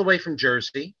commuting all the way from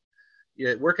Jersey,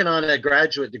 working on a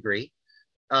graduate degree.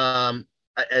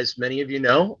 As many of you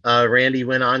know, Randy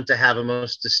went on to have a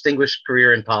most distinguished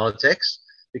career in politics.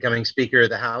 becoming Speaker of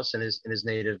the House in his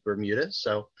native Bermuda.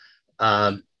 So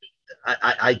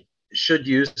I should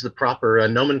use the proper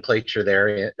nomenclature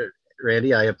there,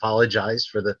 Randy. I apologize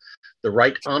for the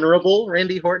Right Honorable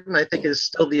Randy Horton, I think is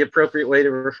still the appropriate way to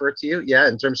refer to you. Yeah,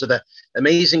 in terms of that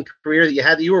amazing career that you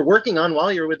had, that you were working on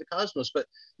while you were with the Cosmos, but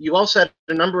you also had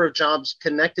a number of jobs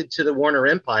connected to the Warner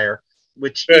Empire,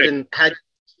 which even had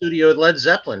studio with Led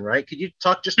Zeppelin, right? Could you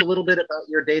talk just a little bit about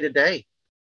your day-to-day?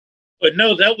 But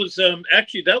no, that was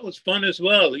actually, that was fun as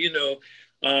well. You know,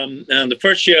 and the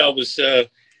first year I was,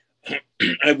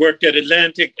 I worked at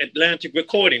Atlantic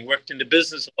Recording, worked in the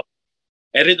business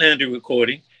at Atlantic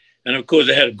Recording. And of course,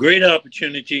 I had a great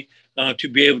opportunity to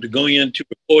be able to go into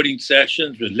recording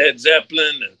sessions with Led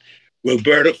Zeppelin and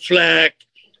Roberta Flack.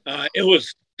 It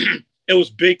was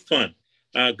big fun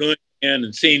going in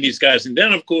and seeing these guys. And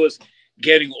then, of course,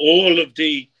 getting all of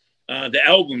the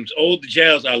albums, all the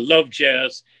jazz. I love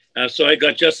jazz. So I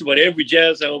got just about every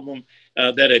jazz album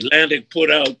that Atlantic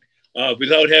put out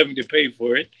without having to pay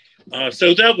for it.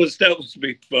 So that was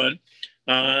big fun.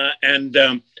 And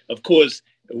of course,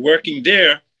 working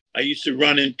there, I used to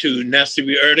run into Nasir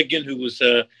Erdogan, who was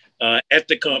at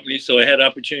the company. So I had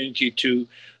opportunity to,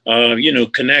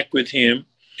 connect with him.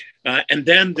 And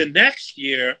then the next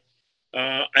year,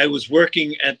 I was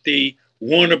working at the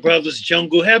Warner Brothers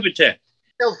Jungle Habitat.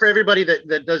 For everybody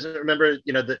that doesn't remember,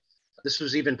 that this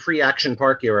was even pre-Action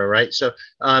Park era, right? So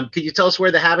could you tell us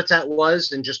where the Habitat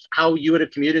was and just how you would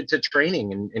have commuted to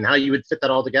training and how you would fit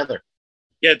that all together?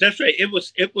 Yeah, that's right. It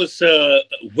was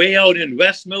way out in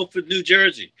West Milford, New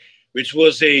Jersey, which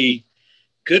was it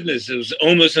was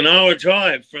almost an hour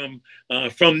drive from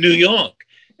New York.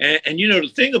 And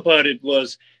the thing about it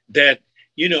was that,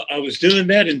 I was doing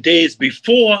that in days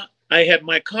before I had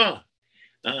my car.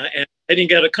 And I didn't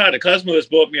get a car. The Cosmos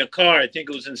bought me a car. I think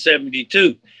it was in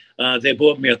 72. They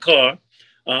bought me a car.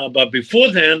 But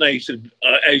before then, I used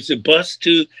to bus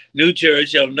to New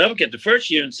Jersey. I'll never get the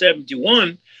first year in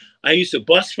 71. I used to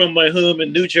bus from my home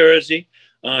in New Jersey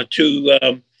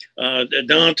to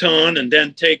downtown and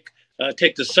then take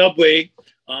the subway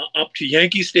up to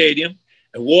Yankee Stadium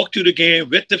and walk to the game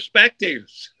with the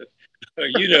spectators,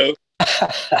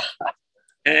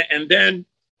 and then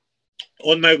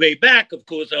on my way back, of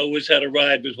course, I always had a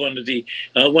ride with one of the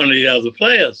other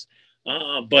players.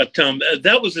 But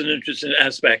that was an interesting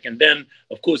aspect. And then,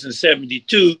 of course, in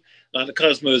 72, the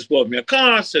Cosmos bought me a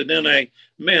car. So then I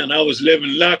was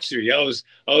living luxury. I was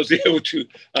able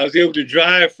to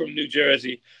drive from New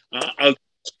Jersey out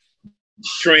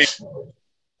train.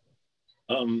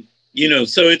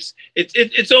 So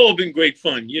it's all been great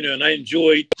fun, and I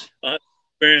enjoyed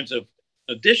experience of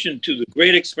addition to the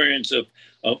great experience of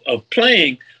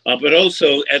playing, but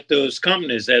also at those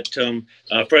companies at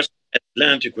first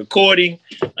Atlantic Recording,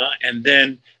 and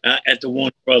then at the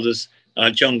Warner Brothers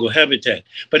Jungle Habitat.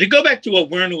 But to go back to what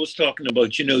Werner was talking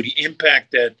about, the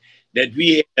impact that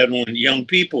we had on young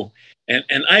people,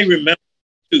 and I remember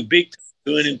too, big time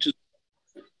going into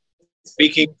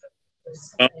speaking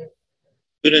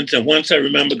students, and once I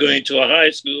remember going to a high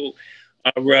school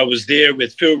where I was there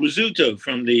with Phil Rizzuto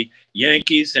from the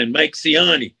Yankees and Mike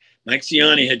Ciani. Mike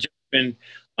Ciani had just been,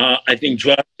 I think,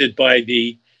 drafted by a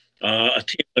team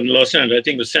in Los Angeles. I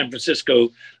think it was San Francisco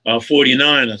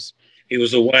 49ers. He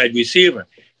was a wide receiver.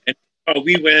 And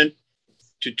we went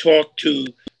to talk to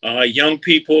young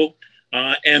people.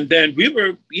 And then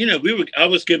I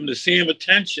was given the same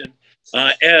attention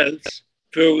as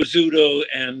Phil Rizzuto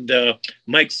and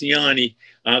Mike Ciani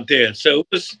out there. So it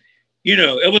was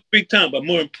a big time. But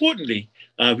more importantly,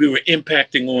 we were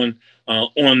impacting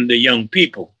on the young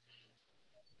people.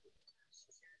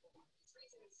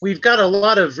 We've got a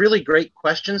lot of really great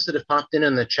questions that have popped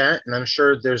in the chat, and I'm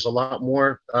sure there's a lot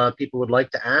more people would like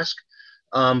to ask.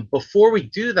 Before we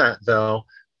do that, though,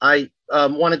 I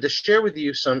wanted to share with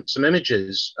you some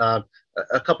images.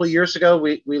 A couple of years ago,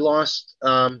 we lost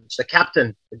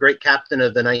the great captain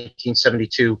of the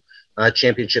 1972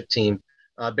 championship team,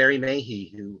 Barry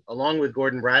Mayhew, who, along with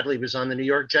Gordon Bradley, was on the New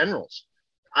York Generals.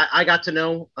 I got to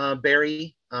know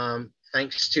Barry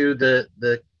thanks to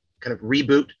the kind of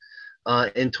reboot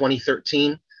in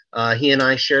 2013. He and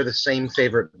I share the same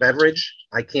favorite beverage.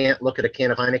 I can't look at a can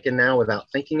of Heineken now without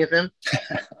thinking of him.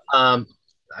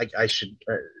 I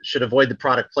should avoid the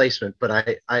product placement, but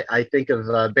I think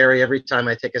of Barry every time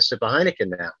I take a sip of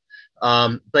Heineken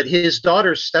now. But his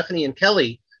daughters, Stephanie and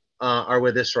Kelly, are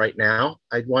with us right now.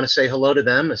 I want to say hello to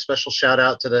them. A special shout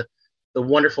out to the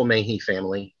wonderful Mayhew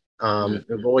family,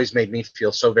 who've always made me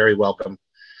feel so very welcome.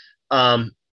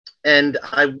 And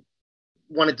I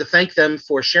wanted to thank them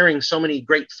for sharing so many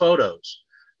great photos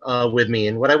with me.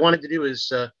 And what I wanted to do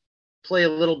is play a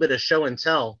little bit of show and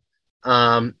tell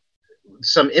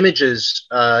some images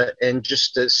and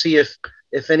just to see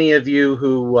if any of you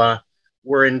who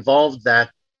were involved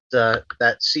that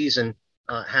season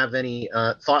have any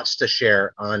thoughts to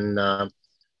share on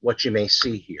what you may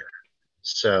see here.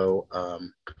 So well,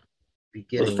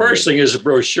 the first thing is a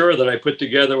brochure that I put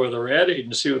together with our ad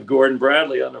agency with Gordon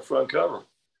Bradley on the front cover.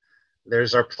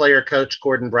 There's our player coach,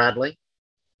 Gordon Bradley.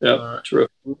 Yeah, true.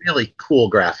 Really cool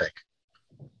graphic.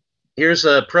 Here's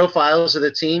profiles of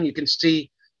the team. You can see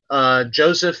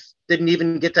Joseph didn't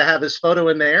even get to have his photo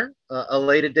in there, a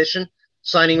late edition,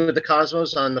 signing with the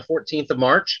Cosmos on the 14th of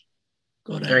March.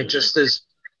 Right, just as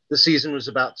the season was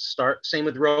about to start. Same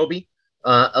with Roby,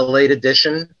 a late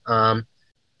edition.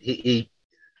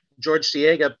 George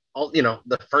Siega,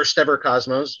 the first ever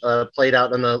Cosmos, played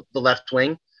out on the left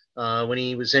wing. When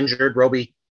he was injured,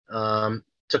 Roby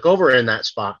took over in that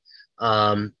spot.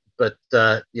 But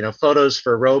photos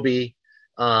for Roby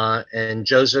and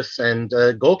Joseph and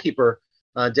goalkeeper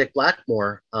Dick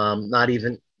Blackmore, not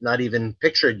even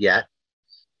pictured yet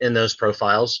in those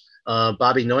profiles.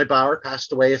 Bobby Neubauer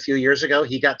passed away a few years ago.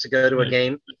 He got to go to a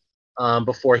game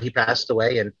before he passed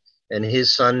away, and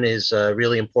his son is a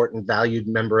really important, valued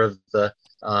member of the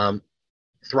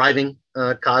thriving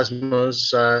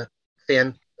Cosmos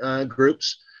fan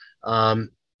groups.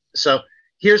 So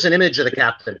here's an image of the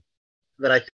captain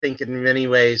that I think in many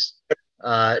ways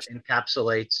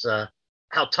encapsulates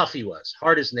how tough he was,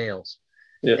 hard as nails.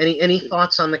 Yeah. Any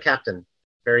thoughts on the captain,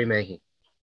 Barry Mayhew?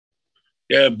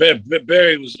 Yeah,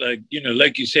 Barry was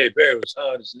like you said, Barry was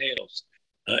hard as nails.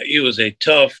 He was a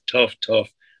tough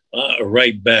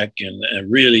right back and a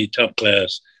really top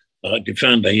class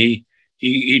defender.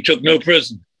 He took no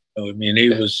prison. I mean, he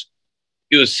was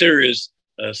serious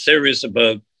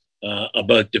about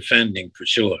defending for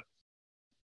sure.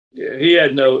 Yeah, he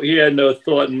had no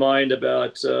thought in mind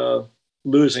about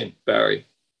losing, Barry.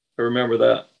 I remember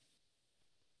that.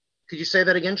 Could you say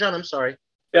that again, John? I'm sorry.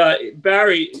 Yeah,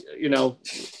 Barry,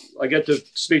 I get to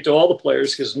speak to all the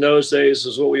players because in those days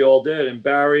is what we all did. And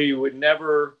Barry would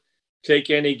never take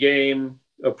any game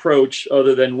approach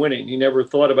other than winning. He never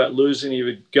thought about losing. He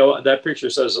would go, that picture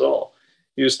says it all.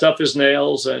 He was tough as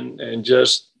nails and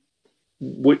just,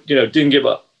 didn't give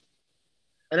up.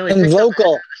 And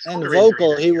vocal.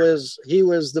 He was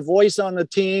the voice on the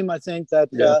team. I think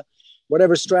that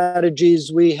whatever strategies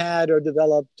we had or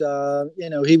developed,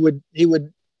 he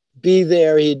would be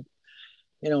there. He'd,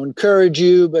 encourage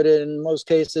you, but in most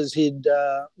cases he'd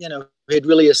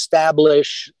really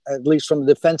establish, at least from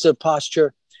the defensive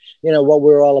posture, what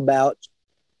we're all about.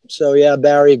 So yeah,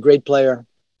 Barry, great player.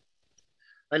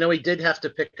 I know he did have to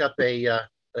pick up a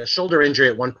shoulder injury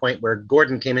at one point where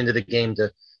Gordon came into the game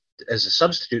as a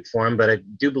substitute for him, but I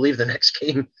do believe the next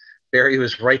game Barry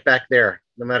was right back there,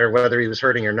 no matter whether he was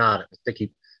hurting or not. I think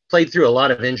he played through a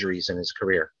lot of injuries in his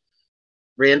career.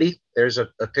 Randy, there's a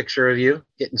picture of you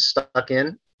getting stuck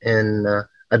in, and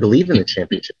I believe in the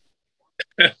championship.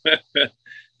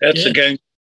 That's a game.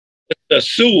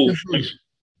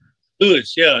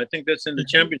 Louis, yeah, I think that's in the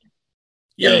championship.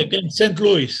 Yeah, against St.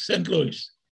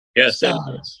 Louis. Yes.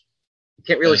 You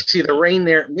can't really see the rain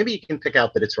there. Maybe you can pick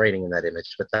out that it's raining in that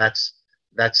image, but that's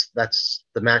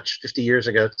the match 50 years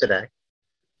ago today.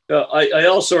 I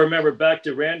also remember, back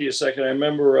to Randy a second, I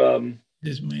remember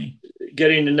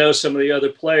getting to know some of the other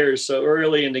players. So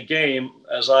early in the game,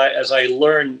 as I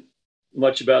learned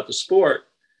much about the sport,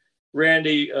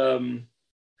 Randy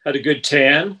had a good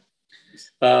tan,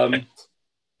 and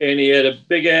he had a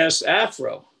big ass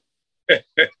afro.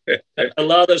 A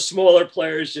lot of the smaller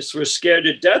players just were scared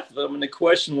to death of him, and the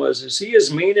question was, is he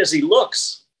as mean as he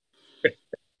looks?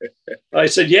 I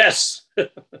said yes.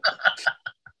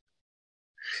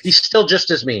 He's still just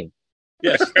as mean.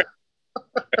 Yes.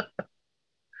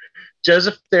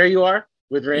 Joseph, there you are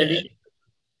with Randy. Yeah.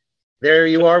 There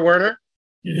you are, Werner.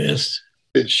 Yes.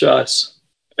 Good shots.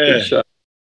 Good shot.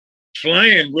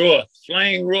 Flying Roth.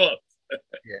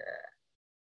 Yeah.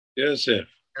 Joseph.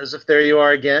 Joseph, there you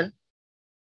are again.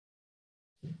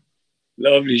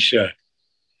 Lovely shot.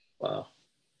 Wow.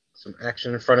 Some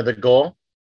action in front of the goal.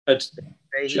 That's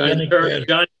Johnny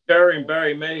Terry and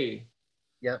Barry May.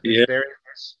 Yeah. Very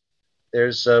nice.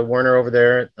 There's Werner over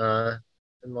there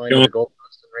in line with the goal post.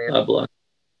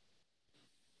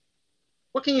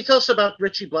 What can you tell us about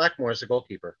Richie Blackmore as a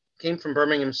goalkeeper? Came from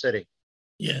Birmingham City.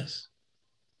 Yes.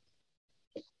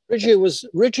 Richie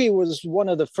was one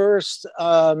of the first,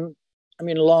 along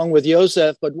with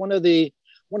Josef, but one of the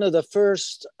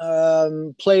first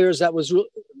players that was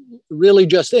really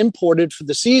just imported for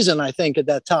the season, I think, at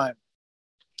that time.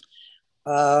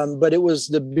 But it was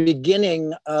the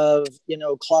beginning of,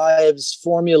 Clive's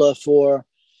formula for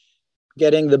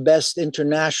getting the best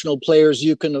international players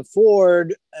you can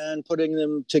afford and putting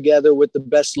them together with the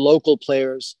best local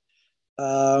players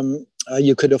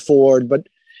you could afford. But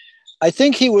I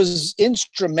think he was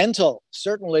instrumental,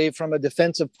 certainly from a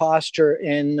defensive posture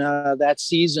in that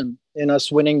season, in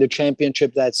us winning the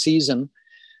championship that season.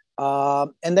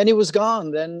 And then he was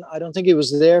gone. Then I don't think he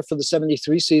was there for the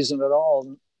 73 season at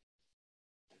all.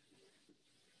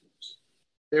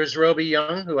 There's Roby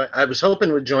Young, who I was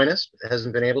hoping would join us, but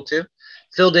hasn't been able to.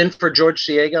 Filled in for George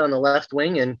Siega on the left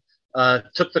wing and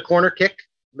took the corner kick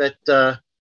that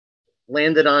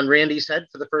landed on Randy's head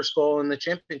for the first goal in the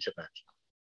championship match.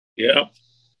 Yeah.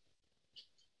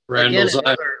 Randall's Again,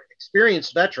 another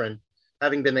experienced veteran,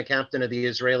 having been the captain of the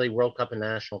Israeli World Cup and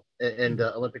national and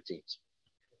Olympic teams.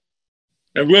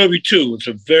 And Roby, too, was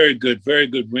a very good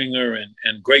winger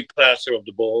and great passer of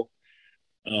the ball.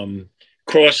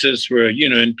 Crosses were,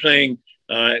 in playing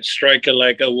striker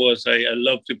like I was, I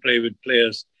love to play with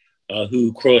players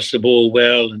who cross the ball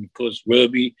well. And, of course,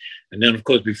 Roby. And then, of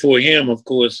course, before him, of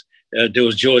course, there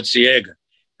was George Siega.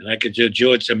 And I could judge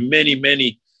George. So many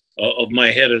of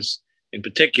my headers in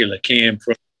particular came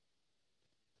from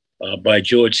by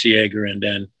George Siega and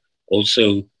then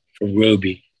also from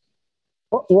Roby.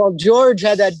 Well, George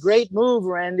had that great move,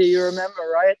 Randy, you remember,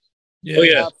 right? Yeah. Oh,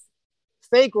 yeah.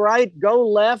 Fake right, go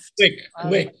left,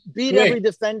 quick, beat every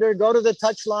defender, go to the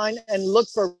touchline, and look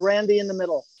for Randy in the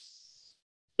middle.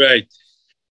 Right.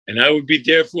 And I would be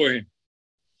there for him.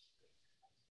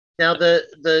 Now,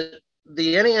 the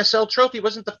NASL trophy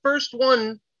wasn't the first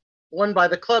one won by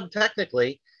the club,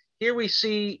 technically. Here we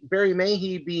see Barry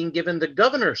Mahey being given the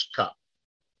Governor's Cup,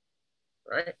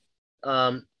 right?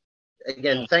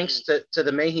 Again, thanks to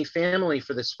the Mahey family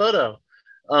for this photo.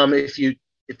 If you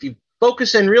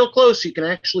focus in real close, you can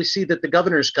actually see that the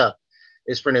Governor's Cup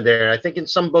is printed there. I think in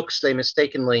some books they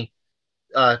mistakenly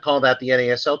call that the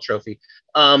NASL trophy.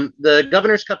 The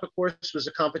Governor's Cup, of course, was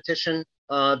a competition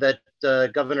that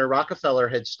Governor Rockefeller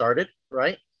had started,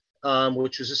 right?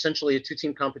 Which was essentially a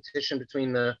two-team competition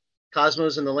between the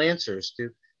Cosmos and the Lancers.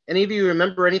 Do any of you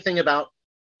remember anything about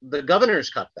the Governor's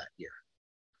Cup that year?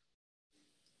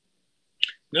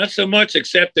 Not so much,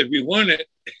 except that we won it.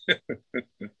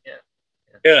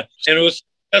 Yeah, and it was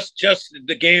just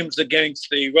the games against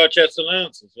the Rochester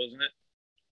Lancers, wasn't it?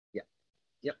 Yeah.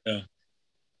 Yep. Yeah.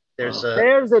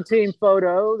 There's a team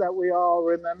photo that we all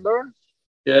remember.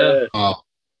 Yeah. Oh.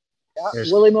 Yeah.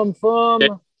 Willie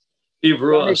Mumfum, Steve Johnny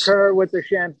Ross. Kerr with the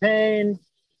champagne.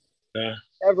 Yeah.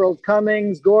 Everald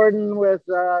Cummings, Gordon with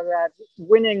that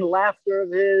winning laughter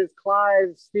of his,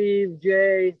 Clive, Steve,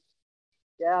 Jay.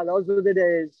 Yeah, those were the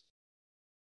days.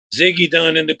 Ziggy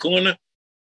down in the corner.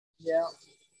 Yeah.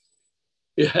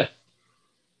 Yeah.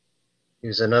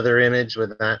 Here's another image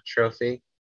with that trophy.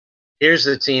 Here's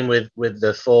the team with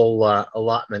the full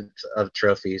allotment of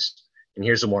trophies. And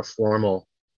here's a more formal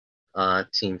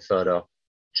team photo.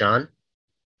 John?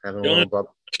 Having a little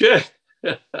bubble. Yeah.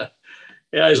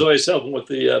 Yeah, he's always helping with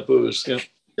the booze.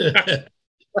 Yeah.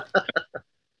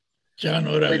 John,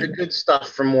 The good stuff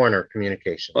from Warner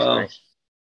Communications. Wow. Right?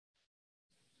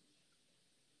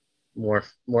 More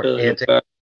Really antic.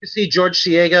 You see George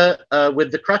Siega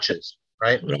with the crutches,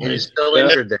 right? He's still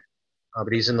injured there,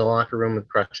 but he's in the locker room with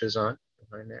crutches on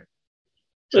behind there.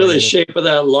 Look at the shape of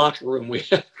that locker room we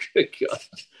have. Good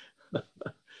God.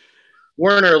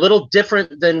 Warner, a little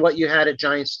different than what you had at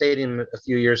Giant Stadium a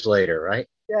few years later, right?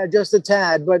 Yeah, just a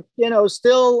tad, but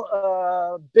still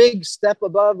a big step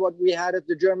above what we had at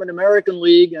the German American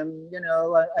League and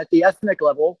at the ethnic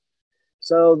level.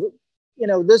 So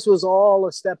this was all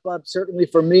a step up, certainly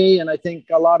for me, and I think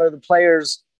a lot of the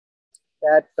players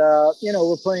that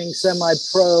were playing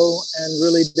semi-pro and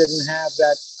really didn't have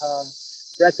that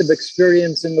breadth of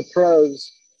experience in the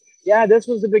pros. Yeah, this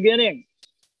was the beginning.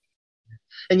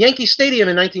 And Yankee Stadium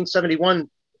in 1971,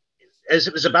 as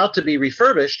it was about to be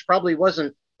refurbished, probably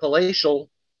wasn't palatial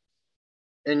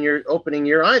in your opening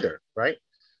year either, right?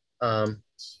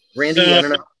 Randy, I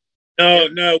don't know.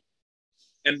 No.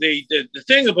 And the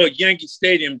thing about Yankee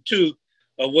Stadium, too,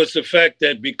 was the fact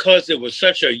that because it was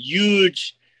such a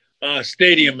huge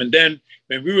stadium, and then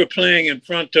when we were playing in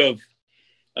front of,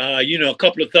 a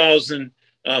couple of thousand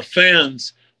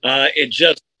fans, it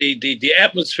just, the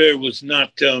atmosphere was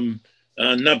not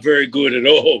very good at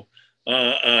all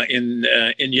in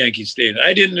Yankee Stadium.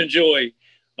 I didn't enjoy,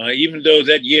 even though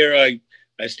that year I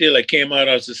came out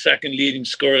as the second leading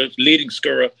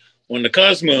scorer on the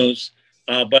Cosmos,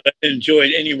 but I didn't enjoy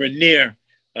it anywhere near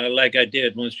like I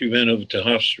did once we went over to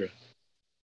Hofstra.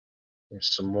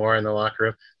 There's some more in the locker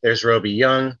room. There's Roby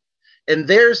Young, and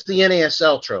there's the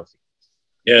NASL trophy.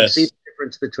 Yes. You see the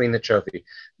difference between the trophy.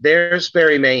 There's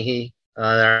Barry Mahey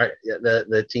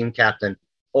the team captain,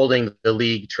 holding the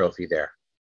league trophy there.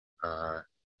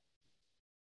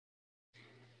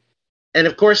 And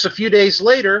of course, a few days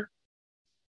later,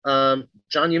 John,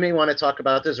 you may want to talk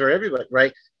about this, or everybody,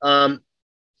 right?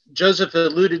 Joseph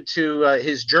alluded to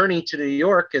his journey to New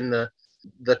York and the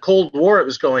Cold War that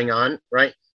was going on,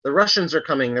 right? The Russians are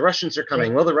coming. The Russians are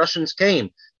coming. Well, the Russians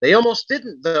came. They almost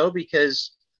didn't, though,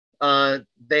 because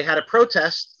they had a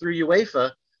protest through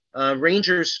UEFA.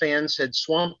 Rangers fans had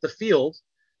swamped the field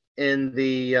in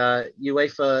the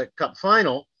UEFA Cup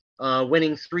final,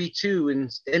 winning 3-2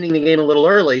 and ending the game a little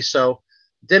early. So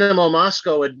Dynamo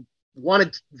Moscow had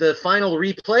wanted the final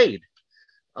replayed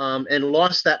and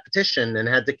lost that petition and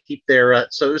had to keep their.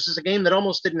 So this is a game that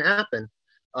almost didn't happen.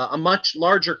 A much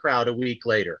larger crowd a week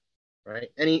later, right?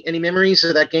 Any memories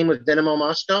of that game with Dynamo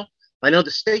Moscow? I know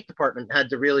the State Department had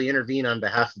to really intervene on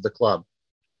behalf of the club.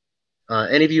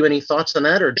 Any of you, any thoughts on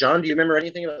that? Or John, do you remember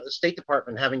anything about the State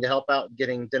Department having to help out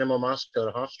getting Dynamo Moscow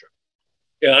to Hofstra?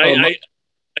 Yeah, I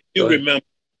do remember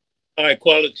the high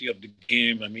quality of the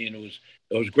game. I mean,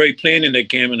 it was great playing in that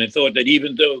game, and I thought that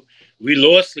even though we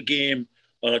lost the game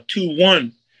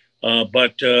 2-1,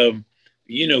 but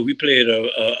we played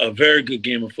a very good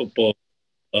game of football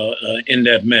in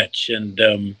that match, and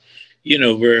we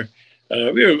were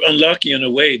unlucky in a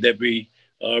way that we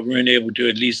weren't able to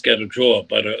at least get a draw,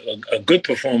 but a good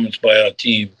performance by our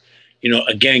team,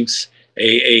 against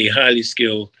a highly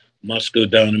skilled Moscow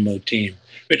Dynamo team,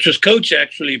 which was coached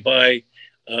actually by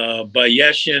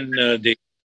Yashin, the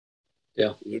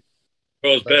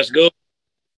world's best goal.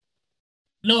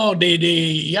 No,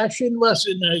 the Yashin was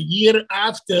in a year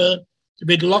after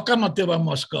with Lokomotiv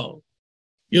Moscow.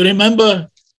 You remember?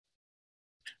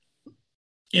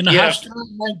 In Hofstra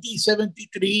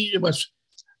 1973, it was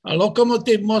a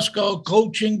Lokomotiv Moscow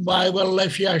coaching by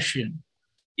Lev Yashin.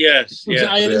 Yes, yes.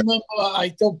 I remember I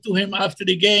talked to him after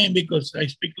the game because I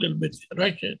speak a little bit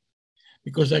Russian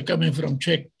because I come in from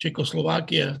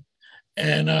Czechoslovakia,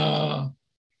 and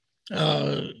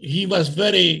he was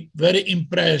very, very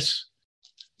impressed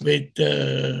with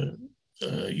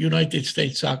United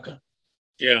States soccer.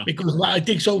 Yeah. Because I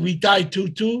think so we tied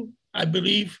 2-2, I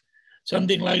believe,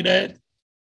 something like that.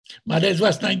 But that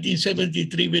was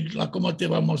 1973 with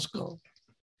Lokomotiv Moscow.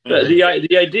 The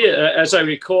idea, as I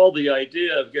recall, the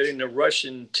idea of getting the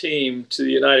Russian team to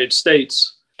the United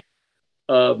States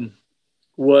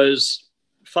was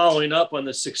following up on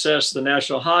the success the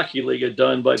National Hockey League had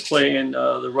done by playing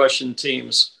the Russian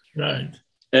teams. Right.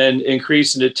 And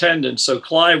increasing attendance. So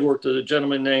Clive worked with a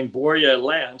gentleman named Borja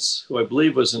Lance, who I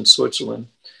believe was in Switzerland.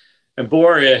 And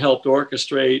Borja helped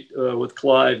orchestrate with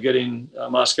Clive getting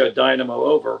Moscow Dynamo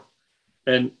over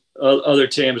and other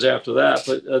teams after that.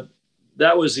 But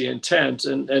that was the intent.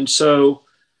 And so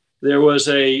there was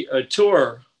a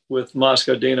tour with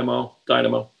Moscow Dynamo.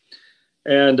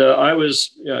 And I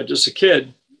was just a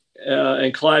kid.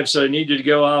 And Clive said, I need you to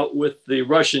go out with the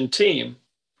Russian team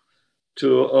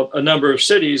to a number of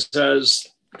cities as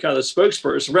kind of the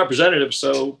spokesperson, representative,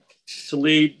 so to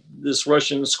lead this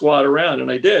Russian squad around.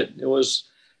 And I did. It was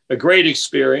a great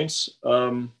experience.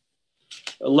 I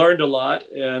learned a lot,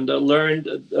 and learned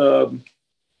at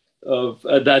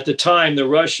the time, the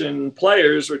Russian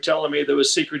players were telling me there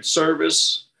was Secret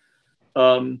Service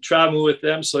traveling with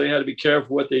them, so they had to be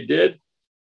careful what they did.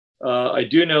 I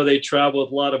do know they traveled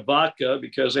with a lot of vodka,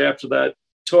 because after that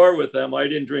tour with them, I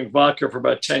didn't drink vodka for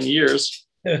about 10 years.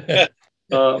 They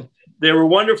were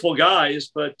wonderful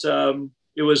guys, but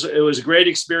it was a great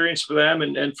experience for them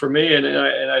and for me, and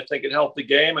I think it helped the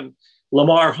game. And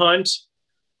Lamar Hunt,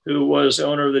 who was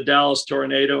owner of the Dallas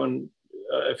Tornado, and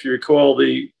if you recall,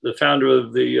 the founder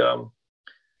of the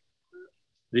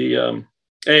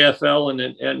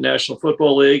AFL and National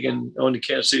Football League, and owned the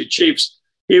Kansas City Chiefs,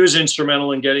 he was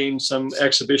instrumental in getting some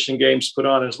exhibition games put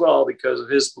on as well, because of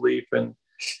his belief in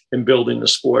building the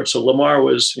sport. So Lamar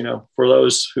was, for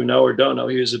those who know or don't know,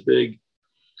 he was a big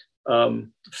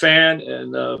fan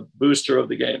and booster of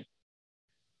the game.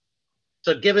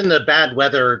 So given the bad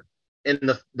weather in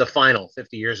the final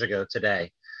 50 years ago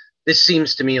today, this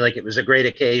seems to me like it was a great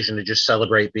occasion to just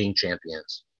celebrate being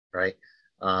champions, right?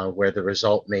 Where the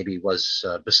result maybe was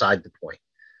beside the point.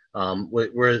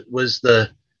 Was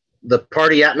the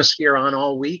party atmosphere on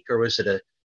all week, or was it a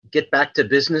get back to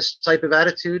business type of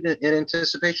attitude in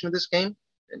anticipation of this game?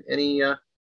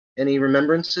 Any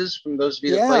remembrances from those of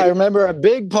you that played? I remember a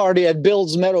big party at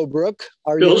Bill's Meadowbrook.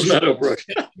 Bill's Meadowbrook.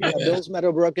 Bill's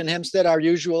Meadowbrook in Hempstead, our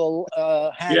usual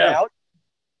hangout.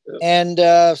 Yeah. And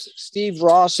Steve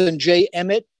Ross and Jay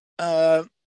Emmett,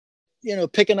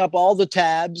 picking up all the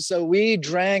tabs. So we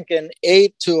drank and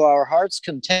ate to our heart's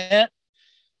content.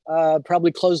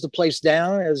 probably closed the place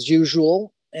down as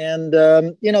usual. And,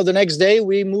 the next day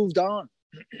we moved on.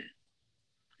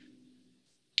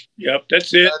 Yep,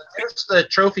 that's it. There's the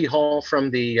trophy hall from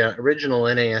the original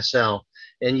NASL.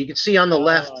 And you can see on the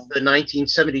left the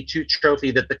 1972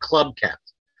 trophy that the club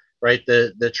kept, right?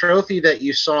 The trophy that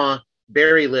you saw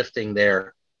Barry lifting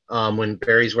there when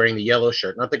Barry's wearing the yellow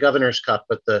shirt, not the Governor's Cup,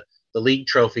 but the league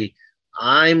trophy.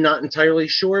 I'm not entirely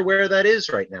sure where that is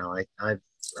right now. I've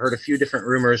heard a few different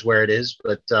rumors where it is,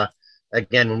 but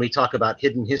again, when we talk about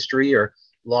hidden history or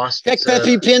lost... Check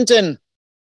Pepe Pinton.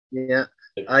 Yeah.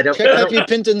 I don't check Pepe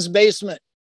Pinton's basement.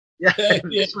 Yeah,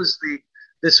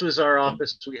 this was our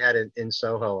office we had in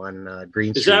Soho on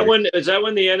Green Street. Is that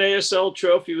when the NASL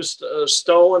trophy was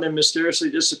stolen and mysteriously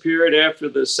disappeared after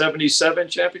the '77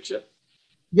 championship?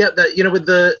 Yeah, then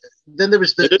there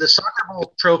was the soccer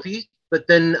ball trophy, but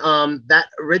then that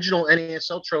original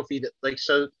NASL trophy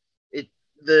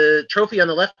the trophy on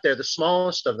the left there, the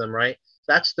smallest of them, right?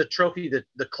 That's the trophy that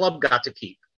the club got to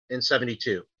keep in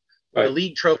 '72. Right. The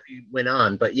league trophy went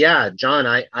on, but yeah, John,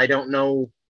 I don't know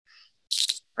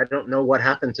what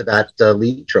happened to that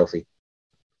league trophy.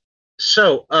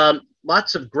 So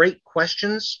lots of great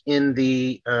questions in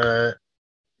the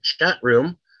chat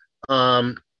room.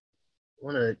 I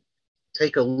want to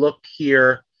take a look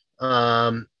here.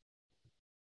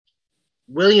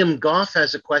 William Goff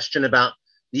has a question about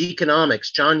the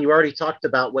economics. John, you already talked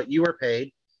about what you were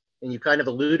paid, and you kind of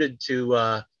alluded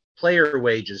to player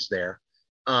wages there.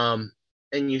 And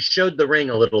you showed the ring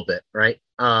a little bit, right?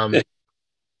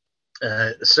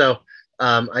 So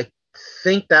I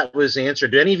think that was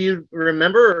answered. Do any of you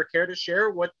remember or care to share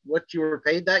what you were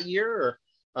paid that year,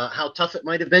 or how tough it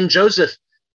might have been? Joseph,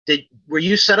 were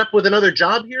you set up with another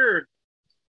job here? Or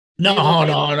no.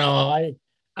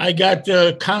 I got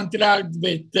a contract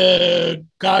with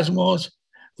Cosmos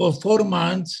for 4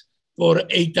 months for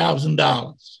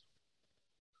 $8,000.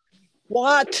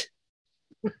 What?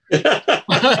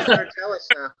 Tell us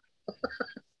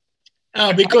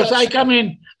now. Because I come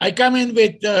in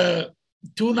with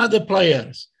two other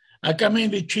players. I come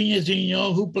in with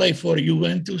Chinesinho, who played for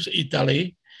Juventus,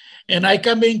 Italy, and I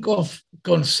come in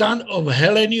con son of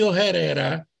Helenio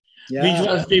Herrera, which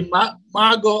was the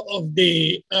mago of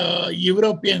the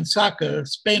European soccer,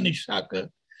 Spanish soccer.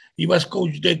 He was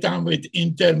coached that time with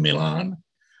Inter Milan.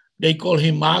 They call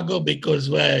him mago because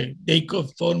they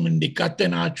could form in the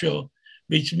catenaccio,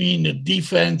 which means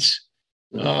defense,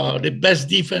 the best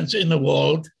defense in the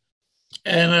world.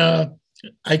 And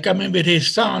I come in with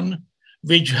his son,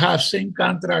 which has same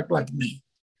contract like me.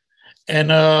 And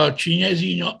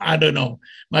Chinesinho, I don't know.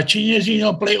 But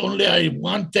Chinesinho play only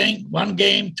one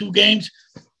game, 2 games,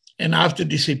 and after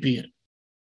disappear.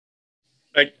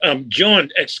 John,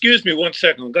 excuse me 1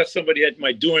 second. I've got somebody at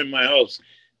my door in my house,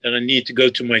 and I need to go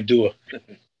to my door.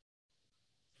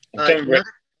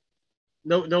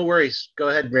 No worries. Go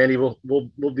ahead, Randy.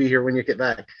 We'll be here when you get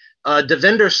back.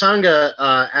 Devender Sangha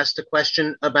asked a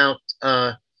question about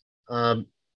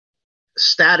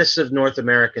status of North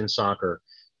American soccer.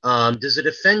 Does it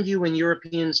offend you when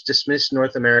Europeans dismiss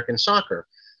North American soccer?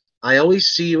 I always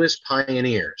see you as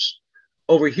pioneers.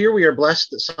 Over here, we are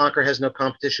blessed that soccer has no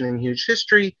competition in huge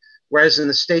history, whereas in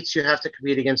the States, you have to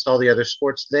compete against all the other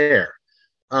sports there.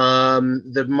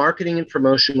 The marketing and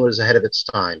promotion was ahead of its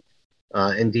time.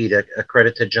 Indeed, a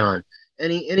credit to John.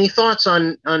 Any thoughts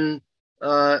on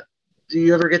do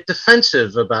you ever get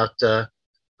defensive about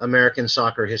American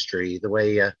soccer history the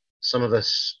way some of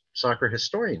us soccer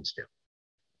historians do?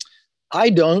 I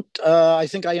don't. I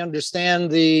think I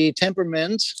understand the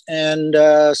temperament and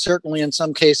certainly in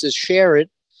some cases share it.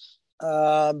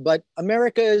 But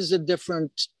America is a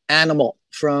different animal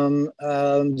from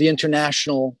the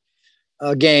international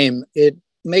game. It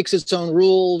makes its own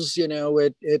rules.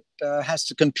 It has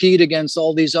to compete against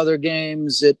all these other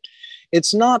games.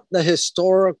 It's not the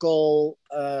historical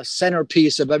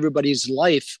centerpiece of everybody's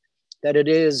life that it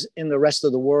is in the rest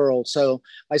of the world. So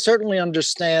I certainly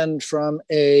understand from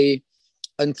a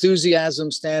enthusiasm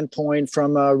standpoint,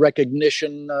 from a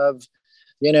recognition of,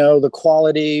 the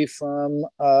quality, from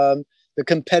the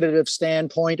competitive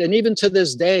standpoint. And even to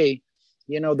this day,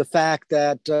 the fact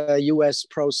that U.S.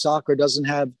 pro soccer doesn't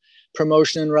have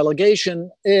promotion and relegation,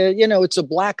 it's a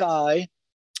black eye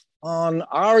on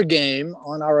our game,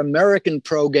 on our American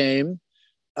pro game.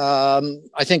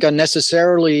 I think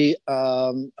unnecessarily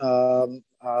gotten,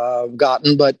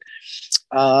 but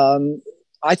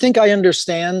I think I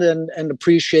understand and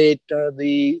appreciate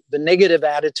the negative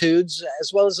attitudes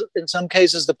as well as in some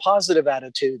cases the positive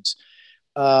attitudes,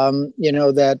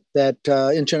 that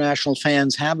international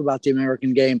fans have about the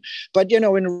American game. But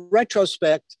in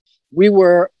retrospect, we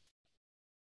were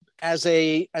as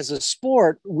a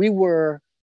sport, we were,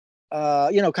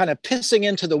 kind of pissing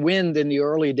into the wind in the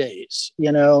early days.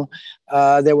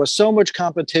 There was so much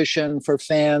competition for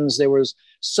fans. There was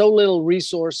so little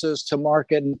resources to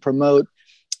market and promote.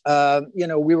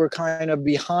 We were kind of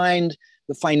behind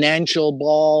the financial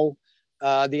ball.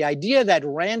 The idea that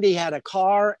Randy had a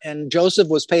car and Joseph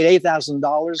was paid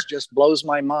 $8,000 just blows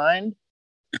my mind.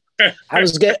 I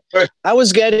was getting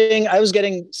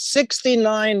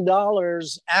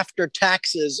 $69 after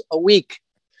taxes a week.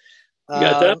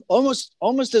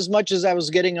 Almost as much as I was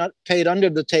getting paid under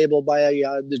the table by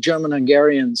the German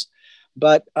Hungarians.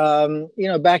 But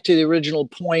back to the original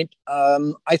point,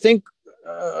 I think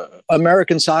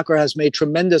American soccer has made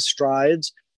tremendous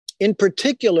strides, in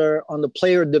particular on the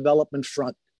player development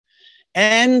front,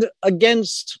 and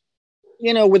against,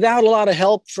 without a lot of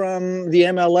help from the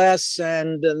MLS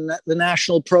and the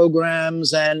national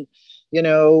programs and,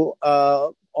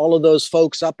 all of those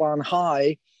folks up on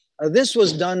high. This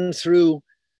was done through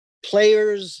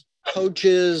players,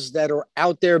 coaches that are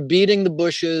out there beating the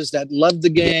bushes, that love the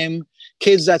game,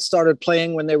 kids that started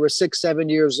playing when they were 6, 7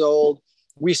 years old.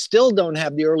 We still don't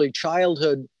have the early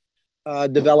childhood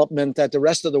development that the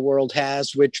rest of the world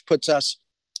has, which puts us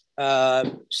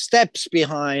steps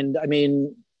behind,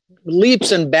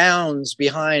 leaps and bounds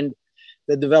behind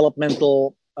the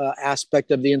developmental aspect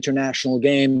of the international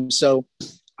game. So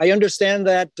I understand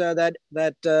that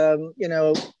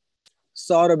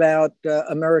thought about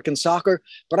American soccer,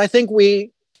 but I think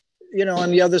we, on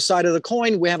the other side of the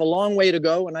coin, we have a long way to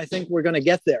go, and I think we're going to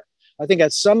get there. I think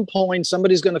at some point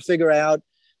somebody's going to figure out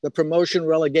the promotion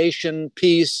relegation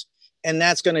piece, and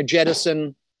that's going to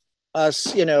jettison us,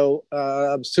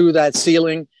 through that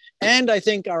ceiling. And I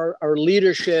think our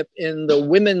leadership in the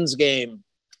women's game,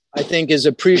 I think, is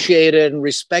appreciated and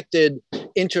respected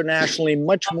internationally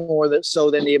much more so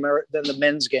than the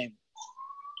men's game.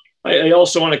 I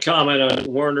also want to comment on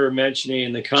Werner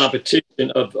mentioning the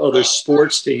competition of other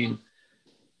sports teams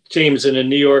in the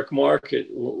New York market.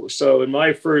 So in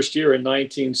my first year in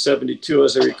 1972,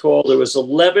 as I recall, there was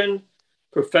 11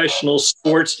 professional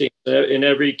sports teams in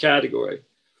every category.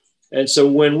 And so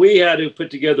when we had to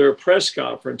put together a press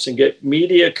conference and get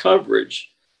media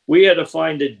coverage, we had to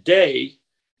find a day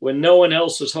when no one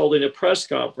else was holding a press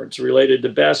conference related to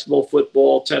basketball,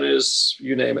 football, tennis,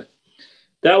 you name it.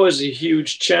 That was a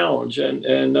huge challenge.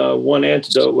 And one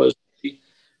antidote was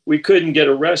we couldn't get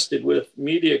arrested with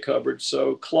media coverage.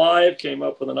 So Clive came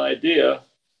up with an idea,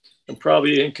 and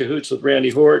probably in cahoots with Randy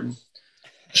Horton,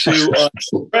 to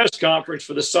press conference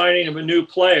for the signing of a new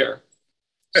player.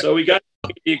 So we got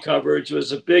media coverage. It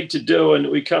was a big to-do, and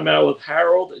we come out with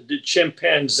Harold the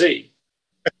chimpanzee.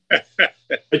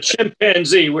 A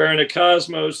chimpanzee wearing a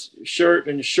Cosmos shirt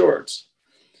and shorts.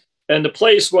 And the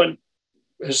place went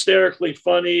hysterically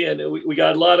funny, and we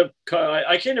got a lot of,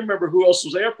 I can't remember who else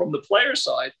was there from the player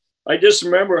side. I just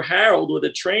remember Harold with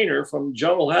a trainer from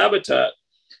Jungle Habitat.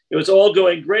 It was all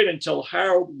going great until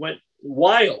Harold went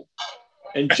wild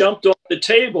and jumped off the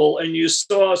table, and you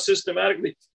saw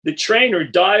systematically the trainer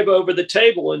dive over the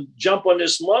table and jump on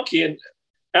this monkey, and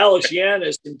Alex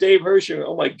Yanis and Dave Hershinger,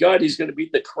 oh my God, he's going to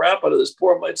beat the crap out of this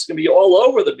poor man. It's going to be all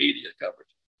over the media coverage.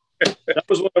 That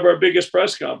was one of our biggest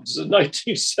press conferences in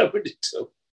 1972.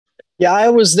 Yeah, I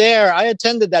was there. I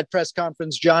attended that press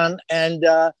conference, John. And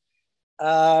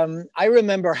I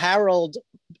remember Harold,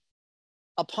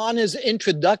 upon his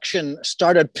introduction,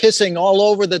 started pissing all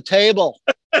over the table.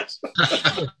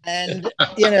 And,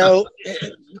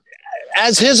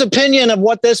 as his opinion of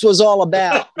what this was all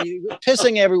about,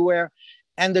 pissing everywhere.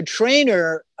 And the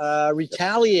trainer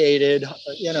retaliated,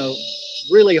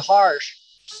 really harsh.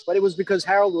 But it was because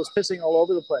Harold was pissing all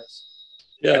over the place.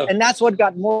 Yeah. And that's what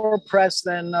got more press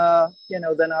than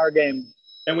our game.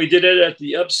 And we did it at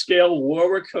the upscale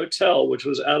Warwick Hotel, which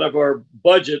was out of our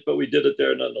budget, but we did it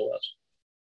there nonetheless.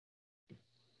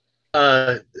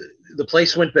 The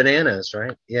place went bananas,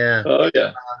 right? Yeah. Oh,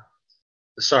 yeah.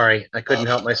 Sorry, I couldn't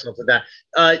help myself with that.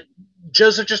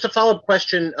 Joseph, just a follow-up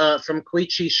question from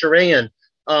Koichi Shirayan.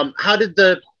 How did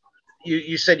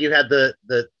you said you had the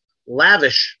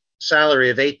lavish salary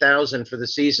of $8,000 for the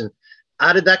season.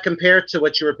 How did that compare to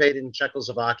what you were paid in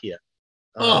Czechoslovakia?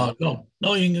 No,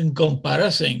 in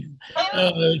comparison.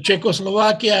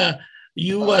 Czechoslovakia,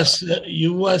 you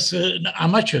was an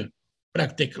amateur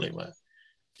practically.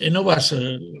 It was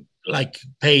like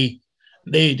pay.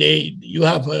 You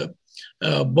have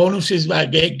bonuses by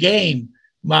game,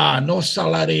 but no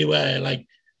salary. Like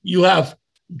you have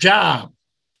job,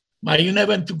 but you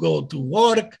never to go to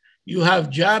work. You have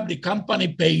job, the company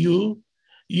pay you,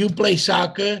 you play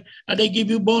soccer, and they give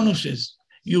you bonuses.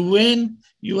 You win,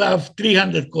 you have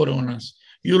 300 coronas.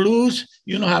 You lose,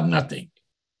 you don't have nothing.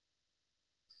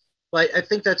 Well, I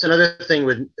think that's another thing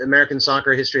with American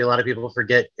soccer history. A lot of people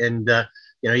forget, and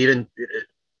even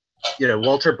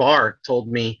Walter Barr told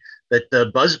me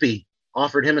that Busby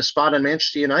offered him a spot on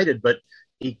Manchester United, but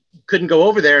he couldn't go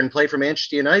over there and play for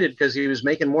Manchester United because he was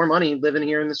making more money living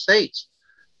here in the States,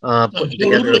 putting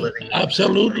together a living.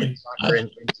 Absolutely. Soccer and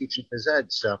teaching phys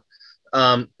ed.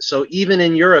 So even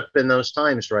in Europe in those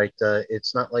times, right,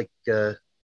 it's not like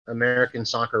American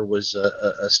soccer was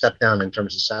a step down in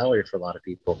terms of salary for a lot of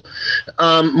people.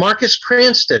 Marcus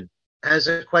Cranston has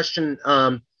a question.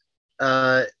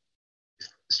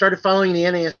 Started following the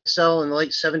NASL in the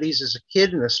late 70s as a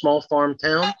kid in a small farm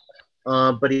town,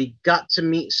 but he got to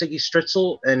meet Siggy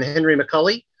Stritzel and Henry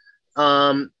McCulley.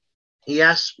 He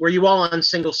asked, were you all on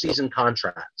single season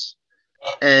contracts?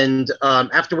 And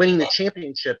after winning the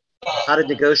championship, how did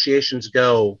negotiations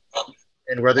go?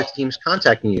 And were other teams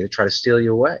contacting you to try to steal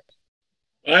you away?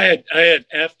 I had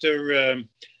after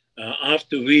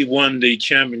we won the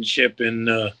championship in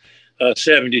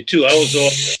 '72, I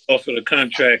was offered a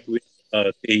contract with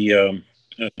the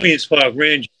Queens Park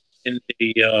Rangers in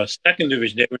the second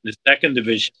division. They were in the second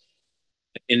division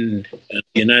in the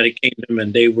United Kingdom,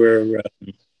 and they were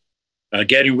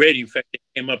getting ready. In fact, they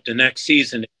came up the next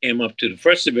season. They came up to the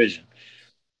first division.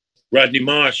 Rodney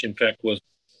Marsh, in fact, was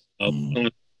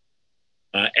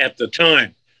at the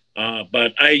time.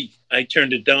 But I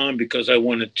turned it down because I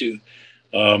wanted to,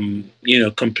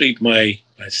 complete my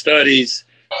studies.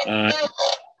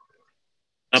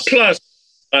 Plus,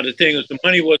 the thing is, the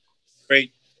money wasn't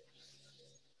great,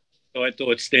 so I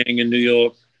thought staying in New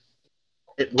York.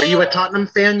 Were you a Tottenham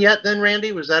fan yet then,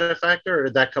 Randy? Was that a factor, or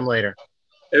did that come later?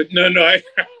 No, I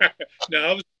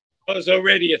was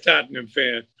already a Tottenham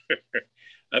fan.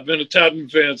 I've been a Tottenham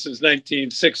fan since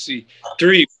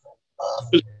 1963.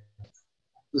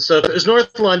 So if it was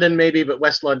North London, maybe, but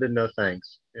West London, no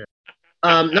thanks. Yeah.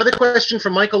 Another question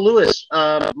from Michael Lewis.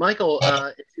 Michael,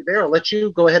 if you're there, I'll let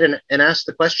you go ahead and ask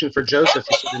the question for Joseph.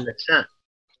 You put in the chat.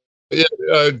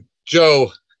 Yeah,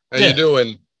 Joe, how you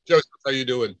doing? Joseph, how you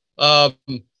doing? I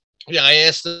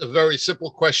asked a very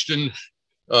simple question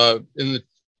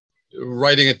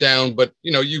writing it down, but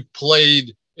you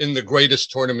played in the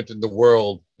greatest tournament in the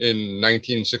world in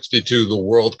 1962, the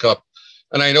World Cup.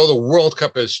 And I know the World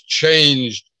Cup has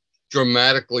changed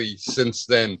dramatically since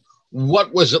then.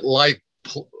 What was it like?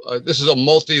 This is a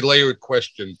multi-layered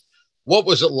question. What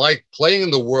was it like playing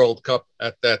in the World Cup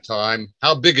at that time?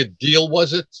 How big a deal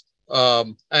was it?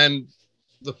 And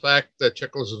the fact that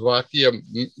Czechoslovakia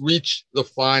reached the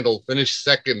final, finished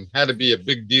second, had to be a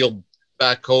big deal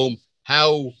back home.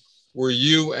 How were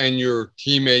you and your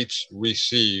teammates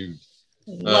received?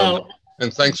 Well,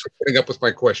 and thanks for putting up with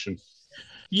my question.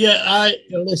 Yeah,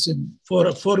 listen,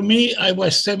 for me, I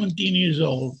was 17 years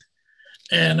old.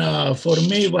 And for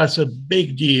me, it was a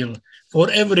big deal for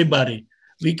everybody.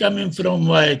 We coming from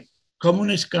a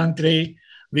communist country.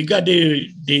 We got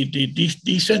the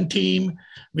decent team.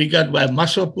 We got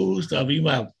Masopust, we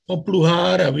have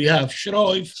Popluhar, we have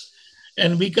Shroif.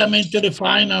 And we come into the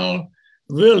final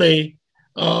really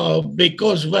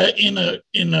because we're in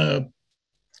the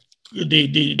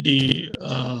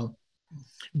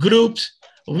groups.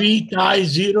 We tie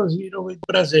 0-0 with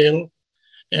Brazil.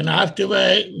 And after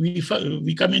we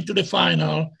come into the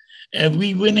final and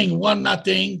we winning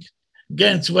 1-0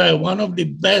 against one of the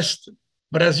best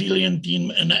Brazilian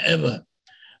team ever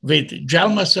with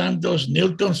Jalma Santos,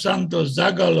 Nilton Santos,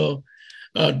 Zagallo,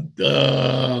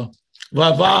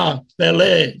 Vavá,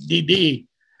 Pelé, Didi.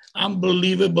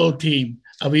 Unbelievable team.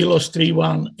 We lost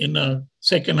 3-1 in the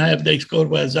second half. They scored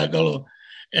by Zagallo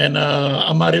and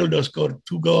Amarildo scored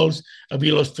 2 goals.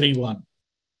 We lost 3-1.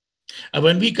 And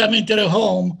when we come into the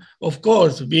home, of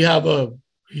course, we have a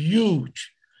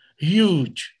huge.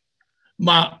 We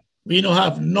don't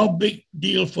have no big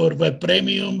deal for the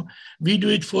premium. We do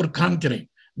it for country.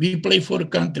 We play for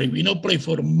country. We don't play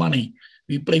for money.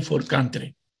 We play for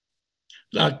country.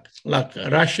 Like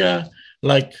Russia,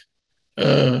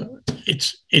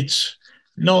 it's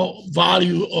no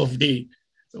value of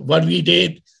what we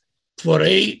did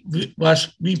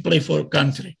we play for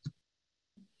country.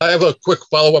 I have a quick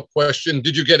follow-up question.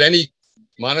 Did you get any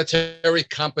monetary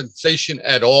compensation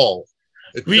at all?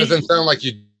 It doesn't sound like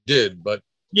you did, but...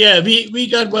 Yeah, we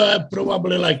got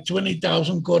probably like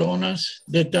 20,000 coronas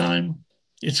that time.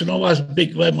 It's not as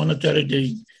big monetary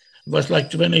thing. It was like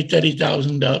 20,000,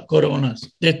 30,000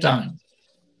 coronas that time.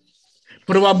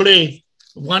 Probably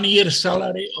 1 year's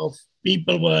salary of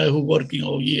people who working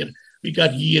all year. We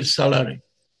got year's salary.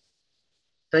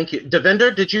 Thank you.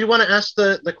 Devender, did you want to ask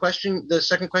the question, the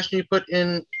second question you put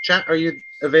in chat? Are you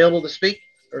available to speak,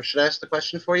 or should I ask the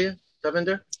question for you?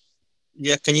 Devinder?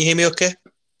 Yeah, can you hear me okay?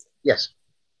 Yes.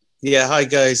 Yeah, hi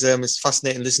guys. It's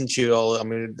fascinating listening to you all. I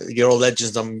mean, you're all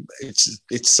legends.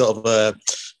 It's sort of a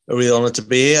real honor to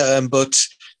be here. But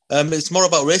it's more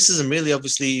about racism, really.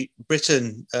 Obviously,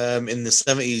 Britain in the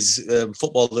 70s,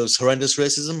 football, there was horrendous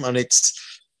racism, and it's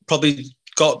probably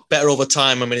got better over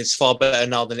time. I mean, it's far better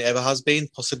now than it ever has been,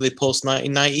 possibly post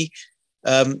 1990.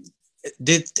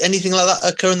 Did anything like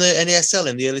that occur in the NASL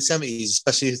in the early 70s,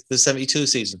 especially the 72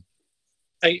 season?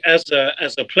 As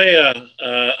a player,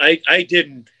 I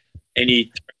didn't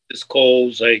any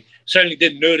calls. I certainly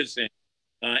didn't notice it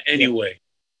anyway.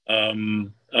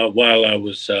 While I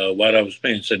was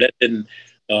playing, so that didn't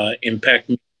impact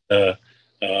me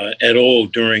at all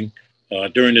during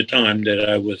the time that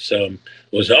I was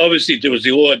obviously there was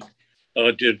the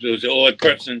odd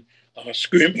person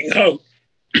screaming out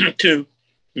to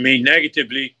me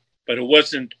negatively, but it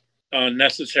wasn't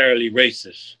necessarily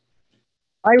racist.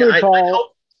 I recall.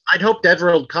 I'd hoped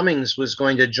Everald Cummings was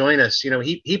going to join us. You know,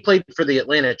 he played for the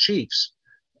Atlanta Chiefs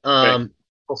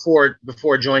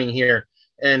before joining here.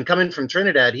 And coming from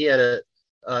Trinidad, he had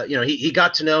he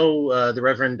got to know the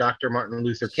Reverend Dr. Martin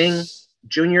Luther King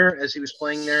Jr. as he was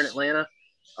playing there in Atlanta.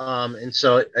 And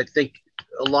so I think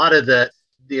a lot of the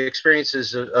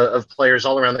experiences of players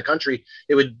all around the country,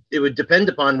 it would depend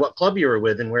upon what club you were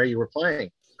with and where you were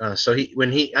playing. So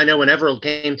when Everald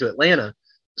came to Atlanta,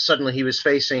 suddenly he was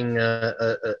facing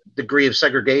a degree of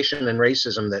segregation and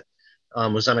racism that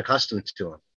was unaccustomed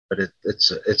to him. But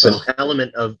it's an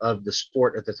element of the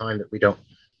sport at the time that we don't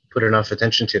put enough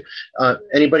attention to.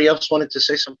 Anybody else wanted to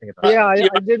say something about it? Yeah,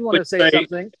 I did want to say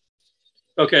something.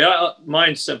 Okay,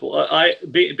 mine's simple.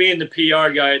 Being the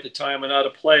PR guy at the time and not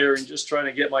a player and just trying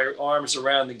to get my arms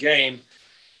around the game,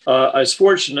 I was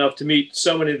fortunate enough to meet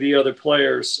so many of the other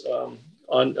players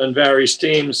on various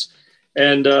teams.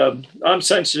 And I'm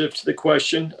sensitive to the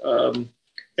question.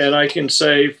 And I can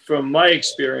say from my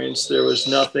experience, there was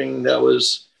nothing that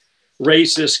was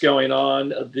racist going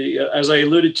on. As I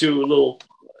alluded to a little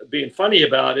being funny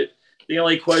about it, the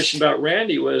only question about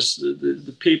Randy was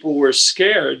the people were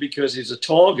scared because he's a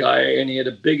tall guy and he had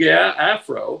a big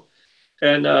afro.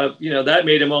 And, that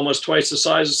made him almost twice the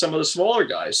size of some of the smaller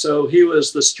guys. So he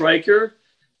was the striker.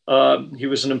 He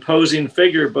was an imposing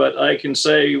figure, but I can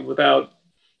say without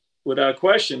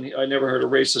question, I never heard a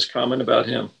racist comment about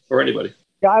him or anybody.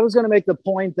 Yeah, I was going to make the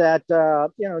point that,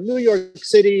 New York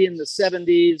City in the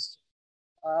 70s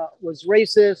was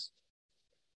racist,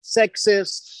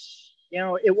 sexist.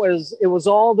 It was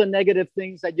all the negative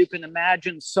things that you can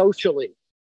imagine socially.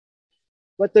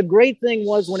 But the great thing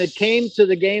was when it came to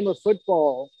the game of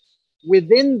football,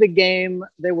 within the game,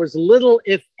 there was little,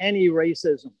 if any,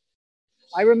 racism.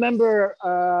 I remember,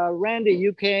 Randy,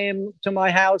 you came to my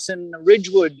house in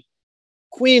Ridgewood,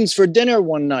 Queens for dinner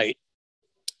one night.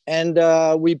 And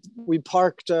we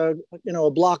parked, a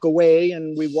block away,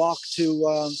 and we walked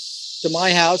to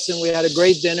my house, and we had a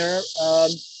great dinner.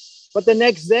 But the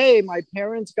next day, my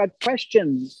parents got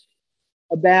questions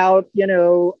about,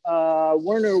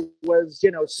 Werner was,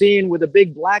 seen with a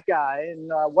big black guy,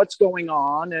 and what's going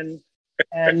on, and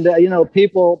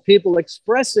people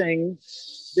expressing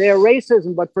their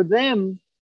racism. But for them,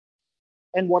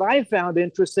 and what I found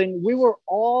interesting, we were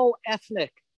all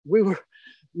ethnic. We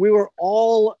were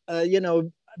all,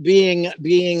 being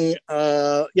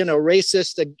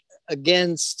racist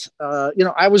against,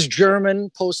 I was German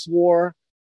post-war,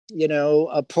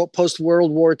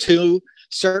 post-World War II.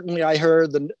 Certainly I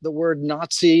heard the word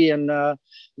Nazi and, all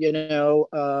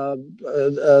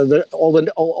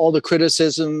the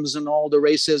criticisms and all the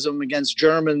racism against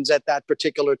Germans at that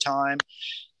particular time.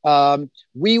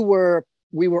 We were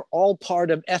all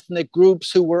part of ethnic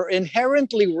groups who were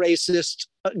inherently racist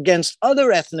against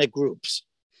other ethnic groups,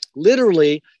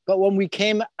 literally. But when we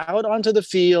came out onto the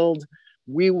field,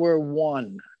 we were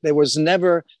one. There was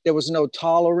no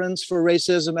tolerance for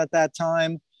racism at that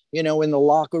time, in the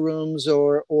locker rooms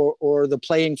or the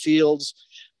playing fields.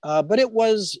 But it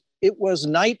was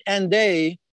night and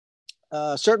day,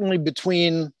 certainly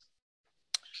between,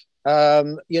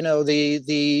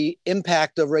 the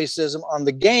impact of racism on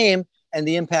the game and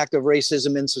the impact of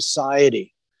racism in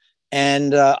society.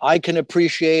 And I can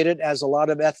appreciate it, as a lot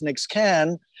of ethnics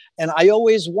can. And I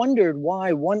always wondered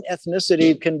why one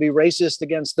ethnicity can be racist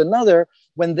against another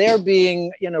when they're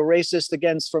being, racist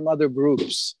against from other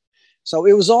groups. So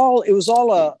it was all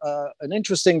an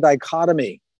interesting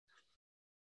dichotomy.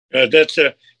 That's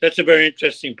a very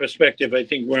interesting perspective, I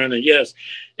think, Werner. Yes,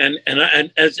 and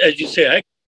as you say, I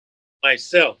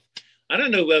myself, I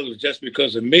don't know whether it was just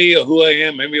because of me or who I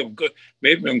am. Maybe I'm good.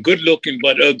 Maybe I'm good looking,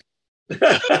 but ugly.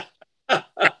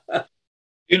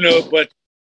 But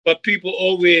but people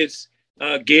always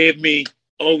gave me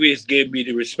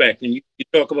the respect. And you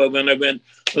talk about when I went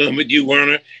with you,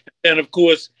 Werner, and of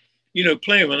course,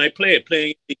 playing in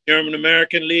the German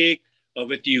American League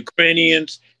with the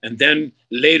Ukrainians, and then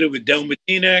later with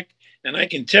Delmatinek. And I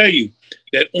can tell you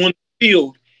that on the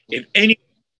field, if any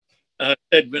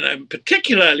said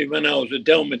particularly when I was with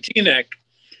Delmatinek,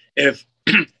 if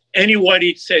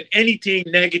anybody said anything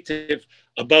negative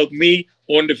about me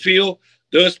on the field,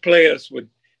 those players would.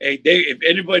 If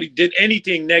anybody did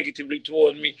anything negatively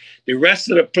toward me, the rest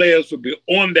of the players would be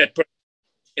on that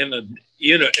in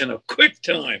a quick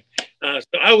time.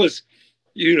 So I was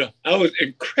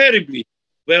incredibly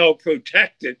well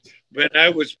protected when I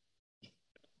was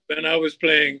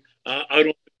playing out on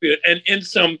the field, and in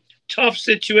some tough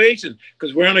situations.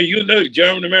 Because the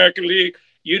German American League,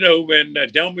 when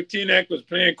Delmatinek was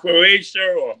playing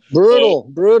Croatia, or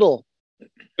brutal.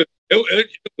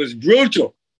 It was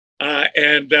brutal.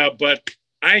 But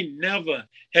I never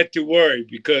had to worry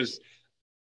because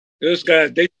those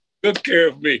guys, they took good care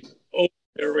of me all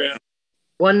around.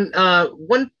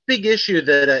 One big issue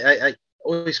that I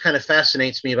always kind of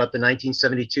fascinates me about the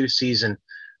 1972 season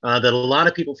that a lot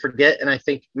of people forget, and I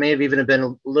think may have even been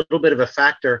a little bit of a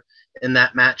factor in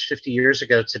that match 50 years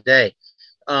ago today,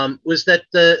 was that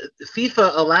the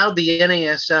FIFA allowed the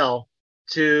NASL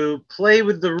to play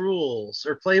with the rules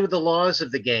or play with the laws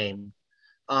of the game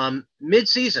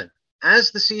mid-season.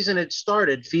 As the season had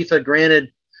started, FIFA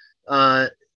granted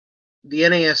the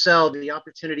NASL the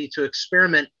opportunity to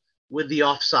experiment with the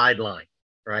offside line,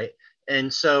 right?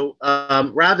 And so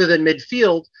rather than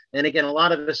midfield, and again, a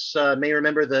lot of us may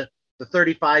remember the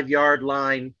 35-yard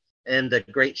line and the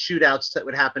great shootouts that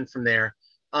would happen from there.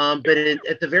 But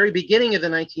at the very beginning of the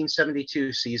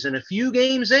 1972 season, a few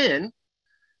games in,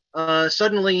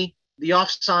 suddenly the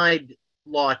offside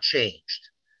law changed.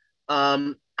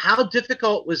 How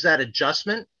difficult was that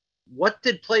adjustment? What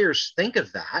did players think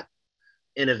of that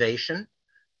innovation?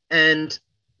 And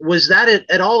was that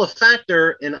at all a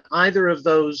factor in either of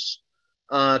those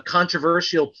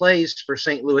controversial plays for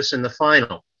St. Louis in the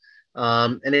final?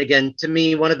 And again, to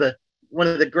me, one of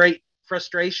the great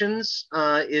frustrations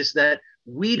is that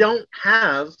we don't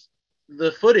have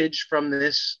the footage from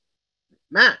this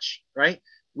match, right?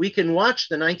 We can watch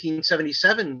the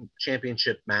 1977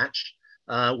 championship match,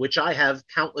 which I have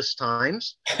countless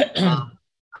times.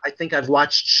 I think I've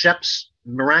watched Shep's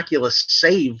miraculous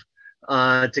save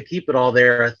to keep it all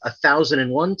there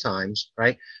 1,001 times,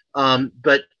 right?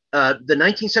 But the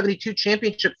 1972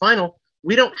 championship final,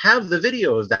 we don't have the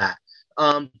video of that.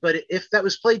 But if that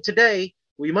was played today,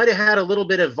 we might have had a little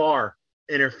bit of VAR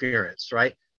interference,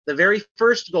 right? The very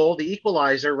first goal, the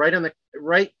equalizer, right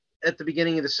at the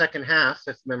beginning of the second half,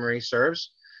 if memory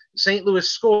serves, St. Louis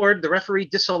scored. The referee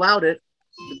disallowed it.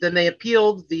 But then they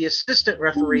appealed the assistant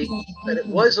referee that it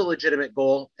was a legitimate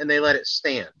goal, and they let it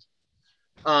stand.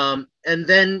 And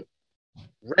then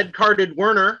red carded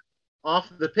Werner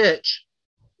off the pitch.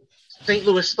 St.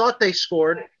 Louis thought they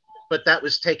scored, but that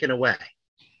was taken away.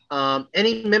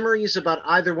 Any memories about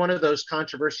either one of those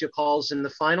controversial calls in the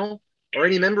final, or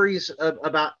any memories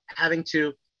about having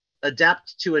to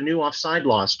adapt to a new offside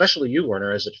law, especially you,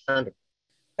 Werner, as a defender?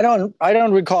 I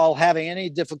don't recall having any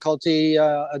difficulty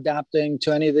adapting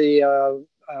to any of the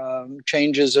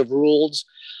changes of rules.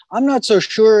 I'm not so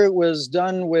sure it was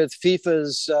done with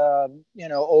FIFA's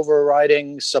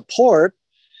overriding support.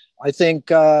 I think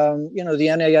the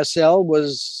NASL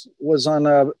was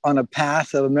on a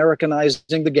path of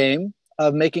Americanizing the game,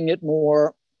 of making it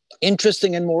more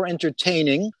interesting and more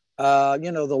entertaining.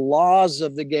 The laws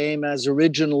of the game as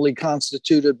originally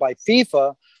constituted by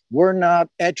FIFA were not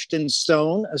etched in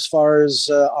stone as far as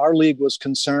our league was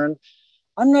concerned.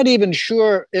 I'm not even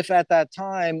sure if at that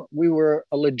time we were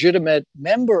a legitimate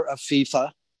member of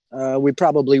FIFA. We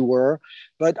probably were,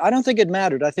 but I don't think it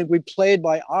mattered. I think we played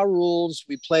by our rules.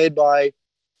 We played by,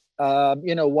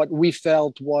 what we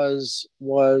felt was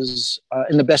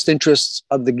in the best interests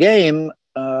of the game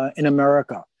in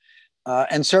America.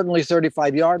 And certainly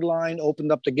 35-yard line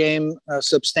opened up the game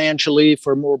substantially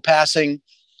for more passing,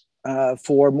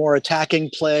 for more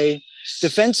attacking play.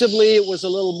 Defensively, it was a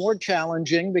little more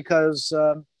challenging because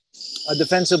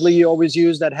defensively, you always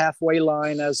use that halfway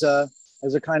line as a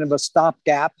kind of a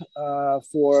stopgap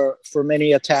for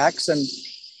many attacks. And,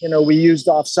 we used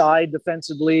offside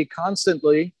defensively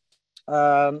constantly,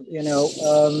 when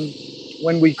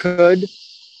we could.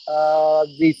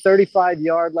 The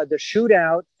 35-yard, like the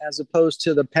shootout, as opposed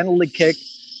to the penalty kick,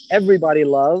 everybody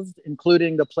loved,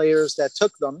 including the players that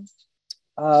took them.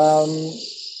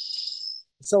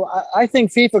 So I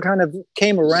think FIFA kind of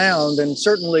came around, and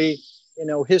certainly,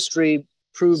 history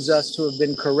proves us to have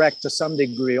been correct to some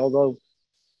degree, although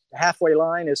the halfway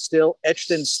line is still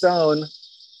etched in stone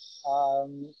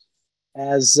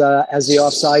as the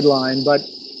offside line. But,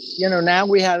 now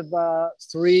we have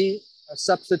 3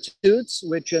 substitutes,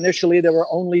 which initially there were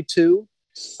only 2.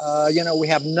 We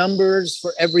have numbers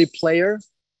for every player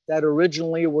that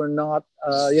originally were not,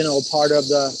 part of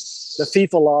the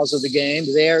FIFA laws of the game.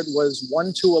 There it was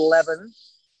 1 to 11.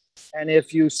 And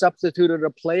if you substituted a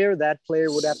player, that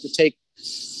player would have to take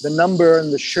the number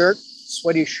and the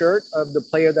sweaty shirt of the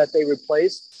player that they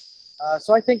replaced.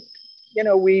 So I think,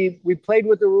 we played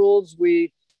with the rules.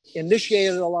 We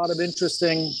initiated a lot of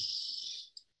interesting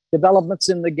developments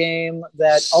in the game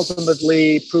that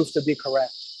ultimately proved to be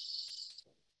correct.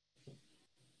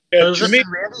 To me,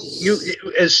 you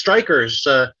as strikers,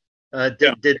 did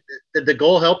the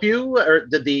goal help you, or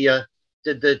did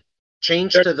the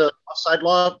change to the offside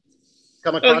law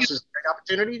come across as a big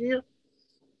opportunity to you?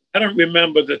 I don't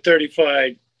remember the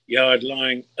 35-yard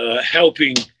line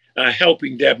helping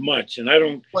that much, and I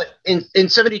don't. But in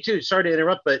 72, sorry to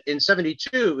interrupt, but in 72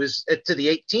 it was to the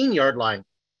 18-yard line,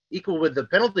 equal with the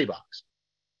penalty box.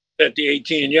 At the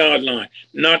 18-yard line,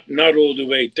 not all the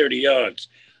way 30 yards.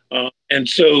 And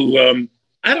so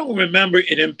I don't remember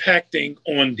it impacting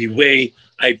on the way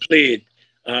I played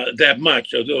that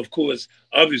much. Although, of course,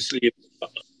 obviously, if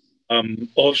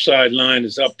offside line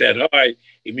is up that high,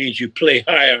 it means you play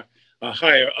higher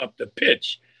up the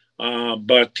pitch.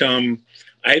 But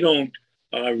I don't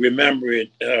remember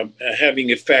it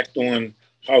having effect on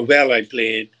how well I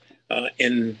played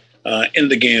in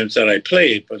the games that I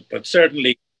played. But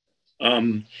certainly,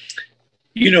 I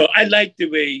like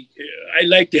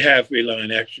the halfway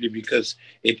line actually, because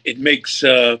it makes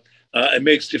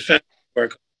defenders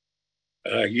work.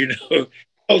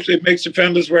 Also it makes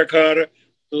defenders work harder.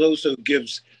 It also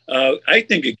gives, I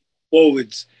think, it gives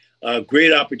forwards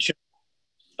great opportunity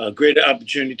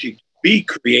to be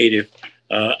creative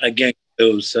against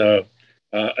those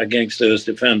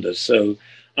defenders. So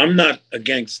I'm not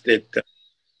against it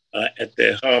at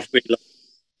the halfway line,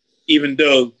 even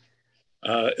though.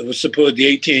 It was supposed the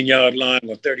 18-yard line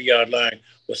or 30-yard line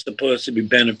was supposed to be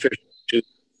beneficial to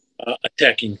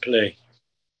attacking play.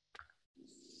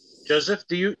 Joseph,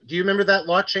 do you remember that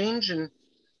law change?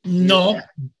 No,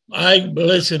 I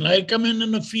come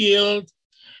in the field,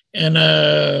 and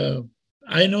I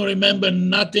don't remember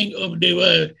nothing of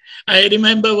the. I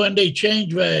remember when they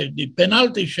changed the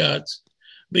penalty shots,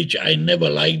 which I never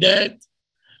liked that.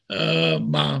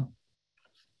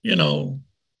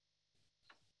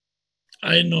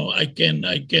 I know I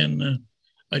can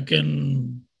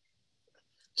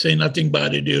say nothing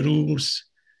about it, the rules.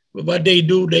 But what they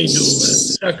do. A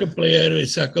soccer player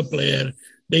is soccer player.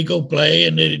 They go play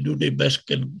and they do the best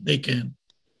they can.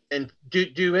 And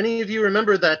do any of you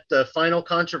remember that final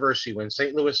controversy when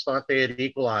St. Louis thought they had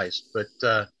equalized, but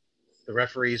the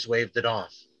referees waved it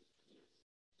off?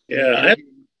 Yeah,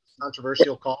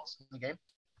 controversial calls in the game.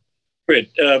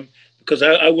 Great, because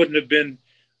I wouldn't have been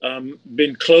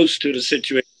close to the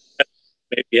situation.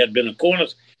 Maybe it had been a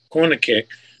corner kick.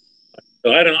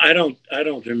 So I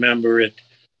don't remember it.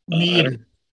 Neither.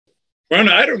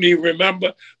 I don't even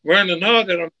remember running now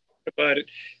that I'm about it.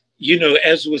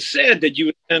 As was said that you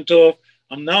were sent off,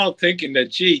 I'm now thinking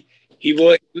that he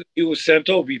was sent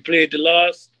off. He played the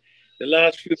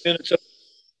last few minutes.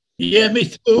 Yeah, me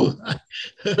too.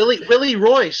 Willie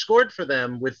Roy scored for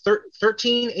them with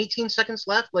 18 seconds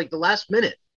left, like the last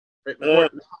minute.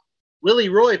 Willie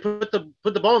Roy put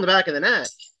the ball in the back of the net,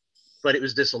 but it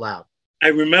was disallowed. I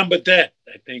remember that.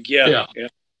 I think, yeah.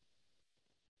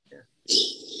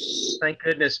 Thank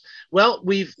goodness. Well,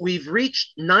 we've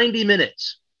reached 90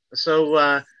 minutes, so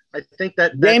I think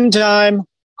that game time,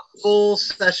 full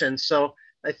session. So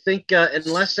I think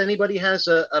unless anybody has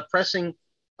a pressing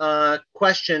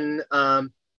question, now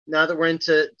that we're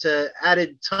into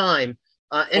added time,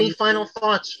 any final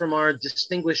thoughts from our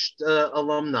distinguished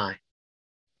alumni?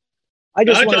 I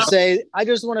just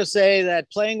want to say that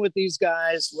playing with these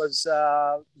guys was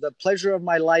the pleasure of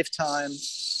my lifetime.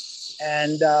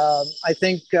 And I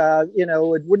think,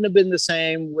 it wouldn't have been the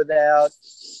same without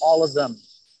all of them.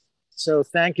 So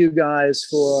thank you guys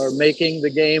for making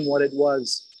the game what it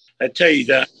was. I tell you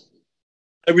that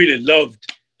I really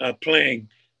loved playing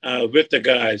with the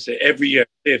guys every year.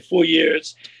 I had 4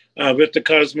 years with the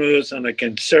Cosmos, and I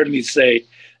can certainly say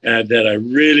that I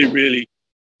really, really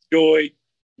enjoyed,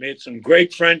 made some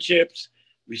great friendships.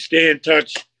 We stay in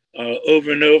touch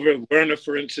over and over. Werner,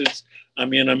 for instance,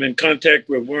 I'm in contact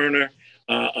with Werner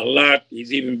a lot.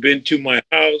 He's even been to my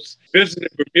house, visited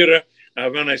Bermuda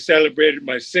when I celebrated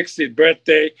my 60th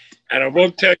birthday. And I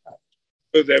won't tell you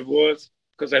who that was,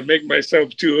 because I make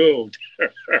myself too old.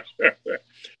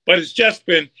 But it's just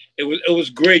been, it was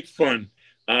great fun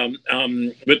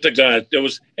with the guys. There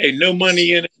was no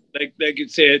money in it, like you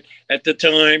said at the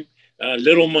time,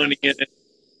 little money in it,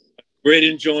 great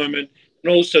enjoyment,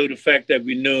 and also the fact that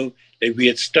we knew that we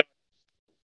had started,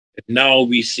 and now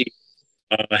we see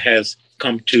has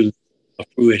come to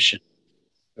fruition.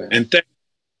 And thank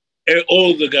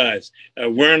all the guys,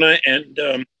 Werner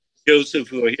and Joseph,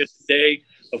 who are here today.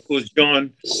 Of course,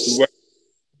 John, who works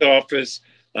in the office,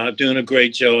 doing a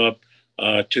great job.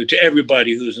 To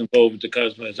everybody who's involved with the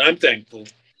Cosmos, I'm thankful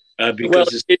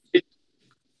because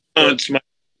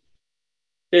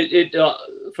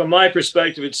from my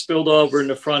perspective, it spilled over in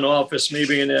the front office. Me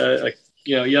being a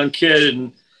young kid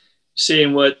and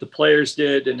seeing what the players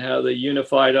did and how they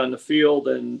unified on the field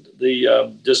and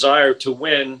the desire to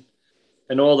win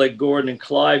and all that Gordon and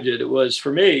Clive did. It was,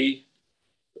 for me,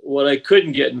 what I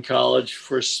couldn't get in college.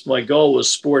 My goal was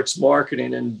sports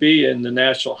marketing and be in the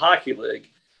National Hockey League.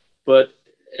 But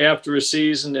after a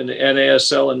season in the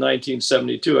NASL in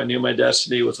 1972, I knew my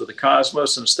destiny was with the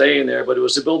Cosmos and staying there. But it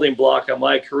was a building block on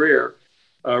my career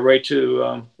right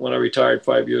to when I retired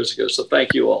 5 years ago. So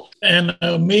thank you all. And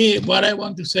what I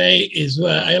want to say is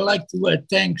I like to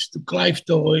thanks to Clive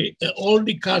Toy, all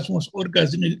the Cosmos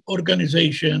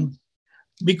organization,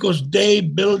 because they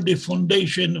build the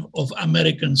foundation of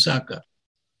American soccer.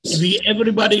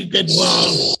 Everybody get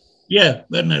involved. Yeah,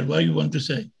 Bernard, what you want to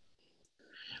say?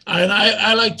 And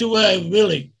I like to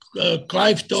really,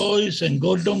 Clive Toys and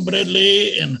Gordon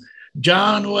Bradley and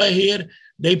John were here.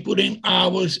 They put in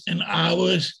hours and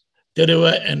hours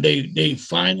and they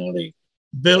finally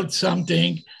built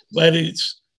something where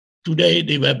it's today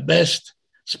the best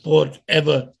sport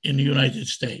ever in the United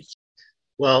States.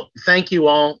 Well, thank you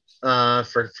all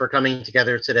for coming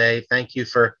together today. Thank you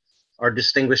for our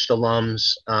distinguished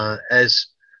alums. As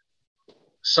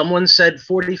someone said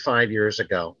 45 years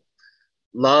ago,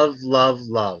 love, love,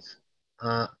 love.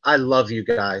 I love you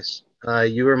guys.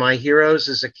 You were my heroes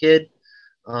as a kid.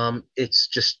 It's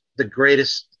just the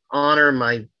greatest honor.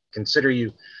 I consider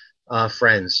you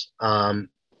friends.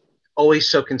 Always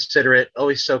so considerate,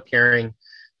 always so caring.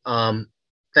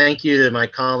 Thank you to my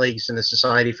colleagues in the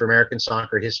Society for American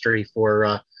Soccer History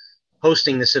for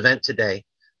hosting this event today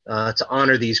to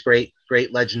honor these great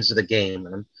legends of the game.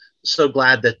 And I'm so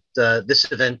glad that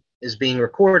this event is being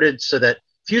recorded so that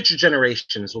future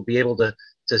generations will be able to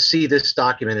see this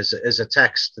document as a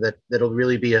text that'll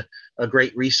really be a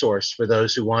great resource for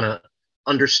those who want to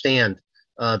understand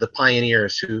the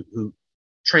pioneers who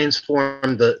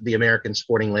transformed the American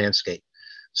sporting landscape.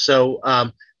 So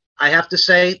I have to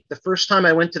say, the first time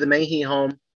I went to the Mayhew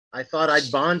home, I thought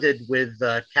I'd bonded with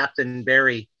Captain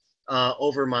Barry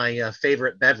over my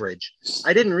favorite beverage.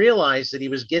 I didn't realize that he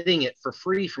was getting it for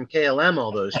free from KLM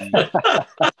all those years.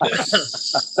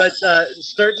 But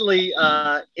certainly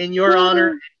in your honor,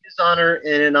 in his honor,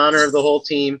 and in honor of the whole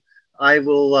team, I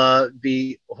will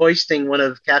be hoisting one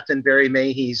of Captain Barry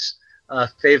Mayhew's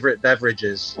favorite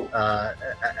beverages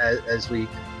as we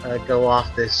go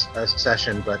off this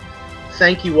session. But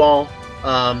thank you all.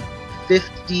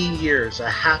 50 years, a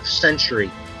half century.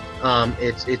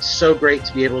 It's so great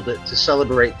to be able to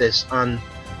celebrate this on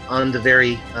the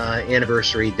very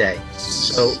anniversary day.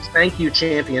 So thank you,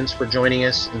 champions, for joining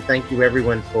us, and thank you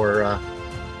everyone for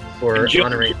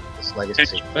honoring this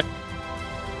legacy.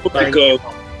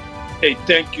 Hey,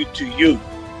 thank you to you,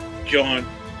 John,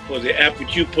 for the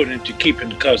effort you put into keeping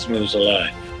the Cosmos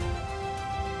alive.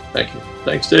 Thank you.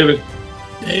 Thanks, David.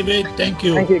 David, thank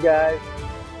you. Thank you, guys.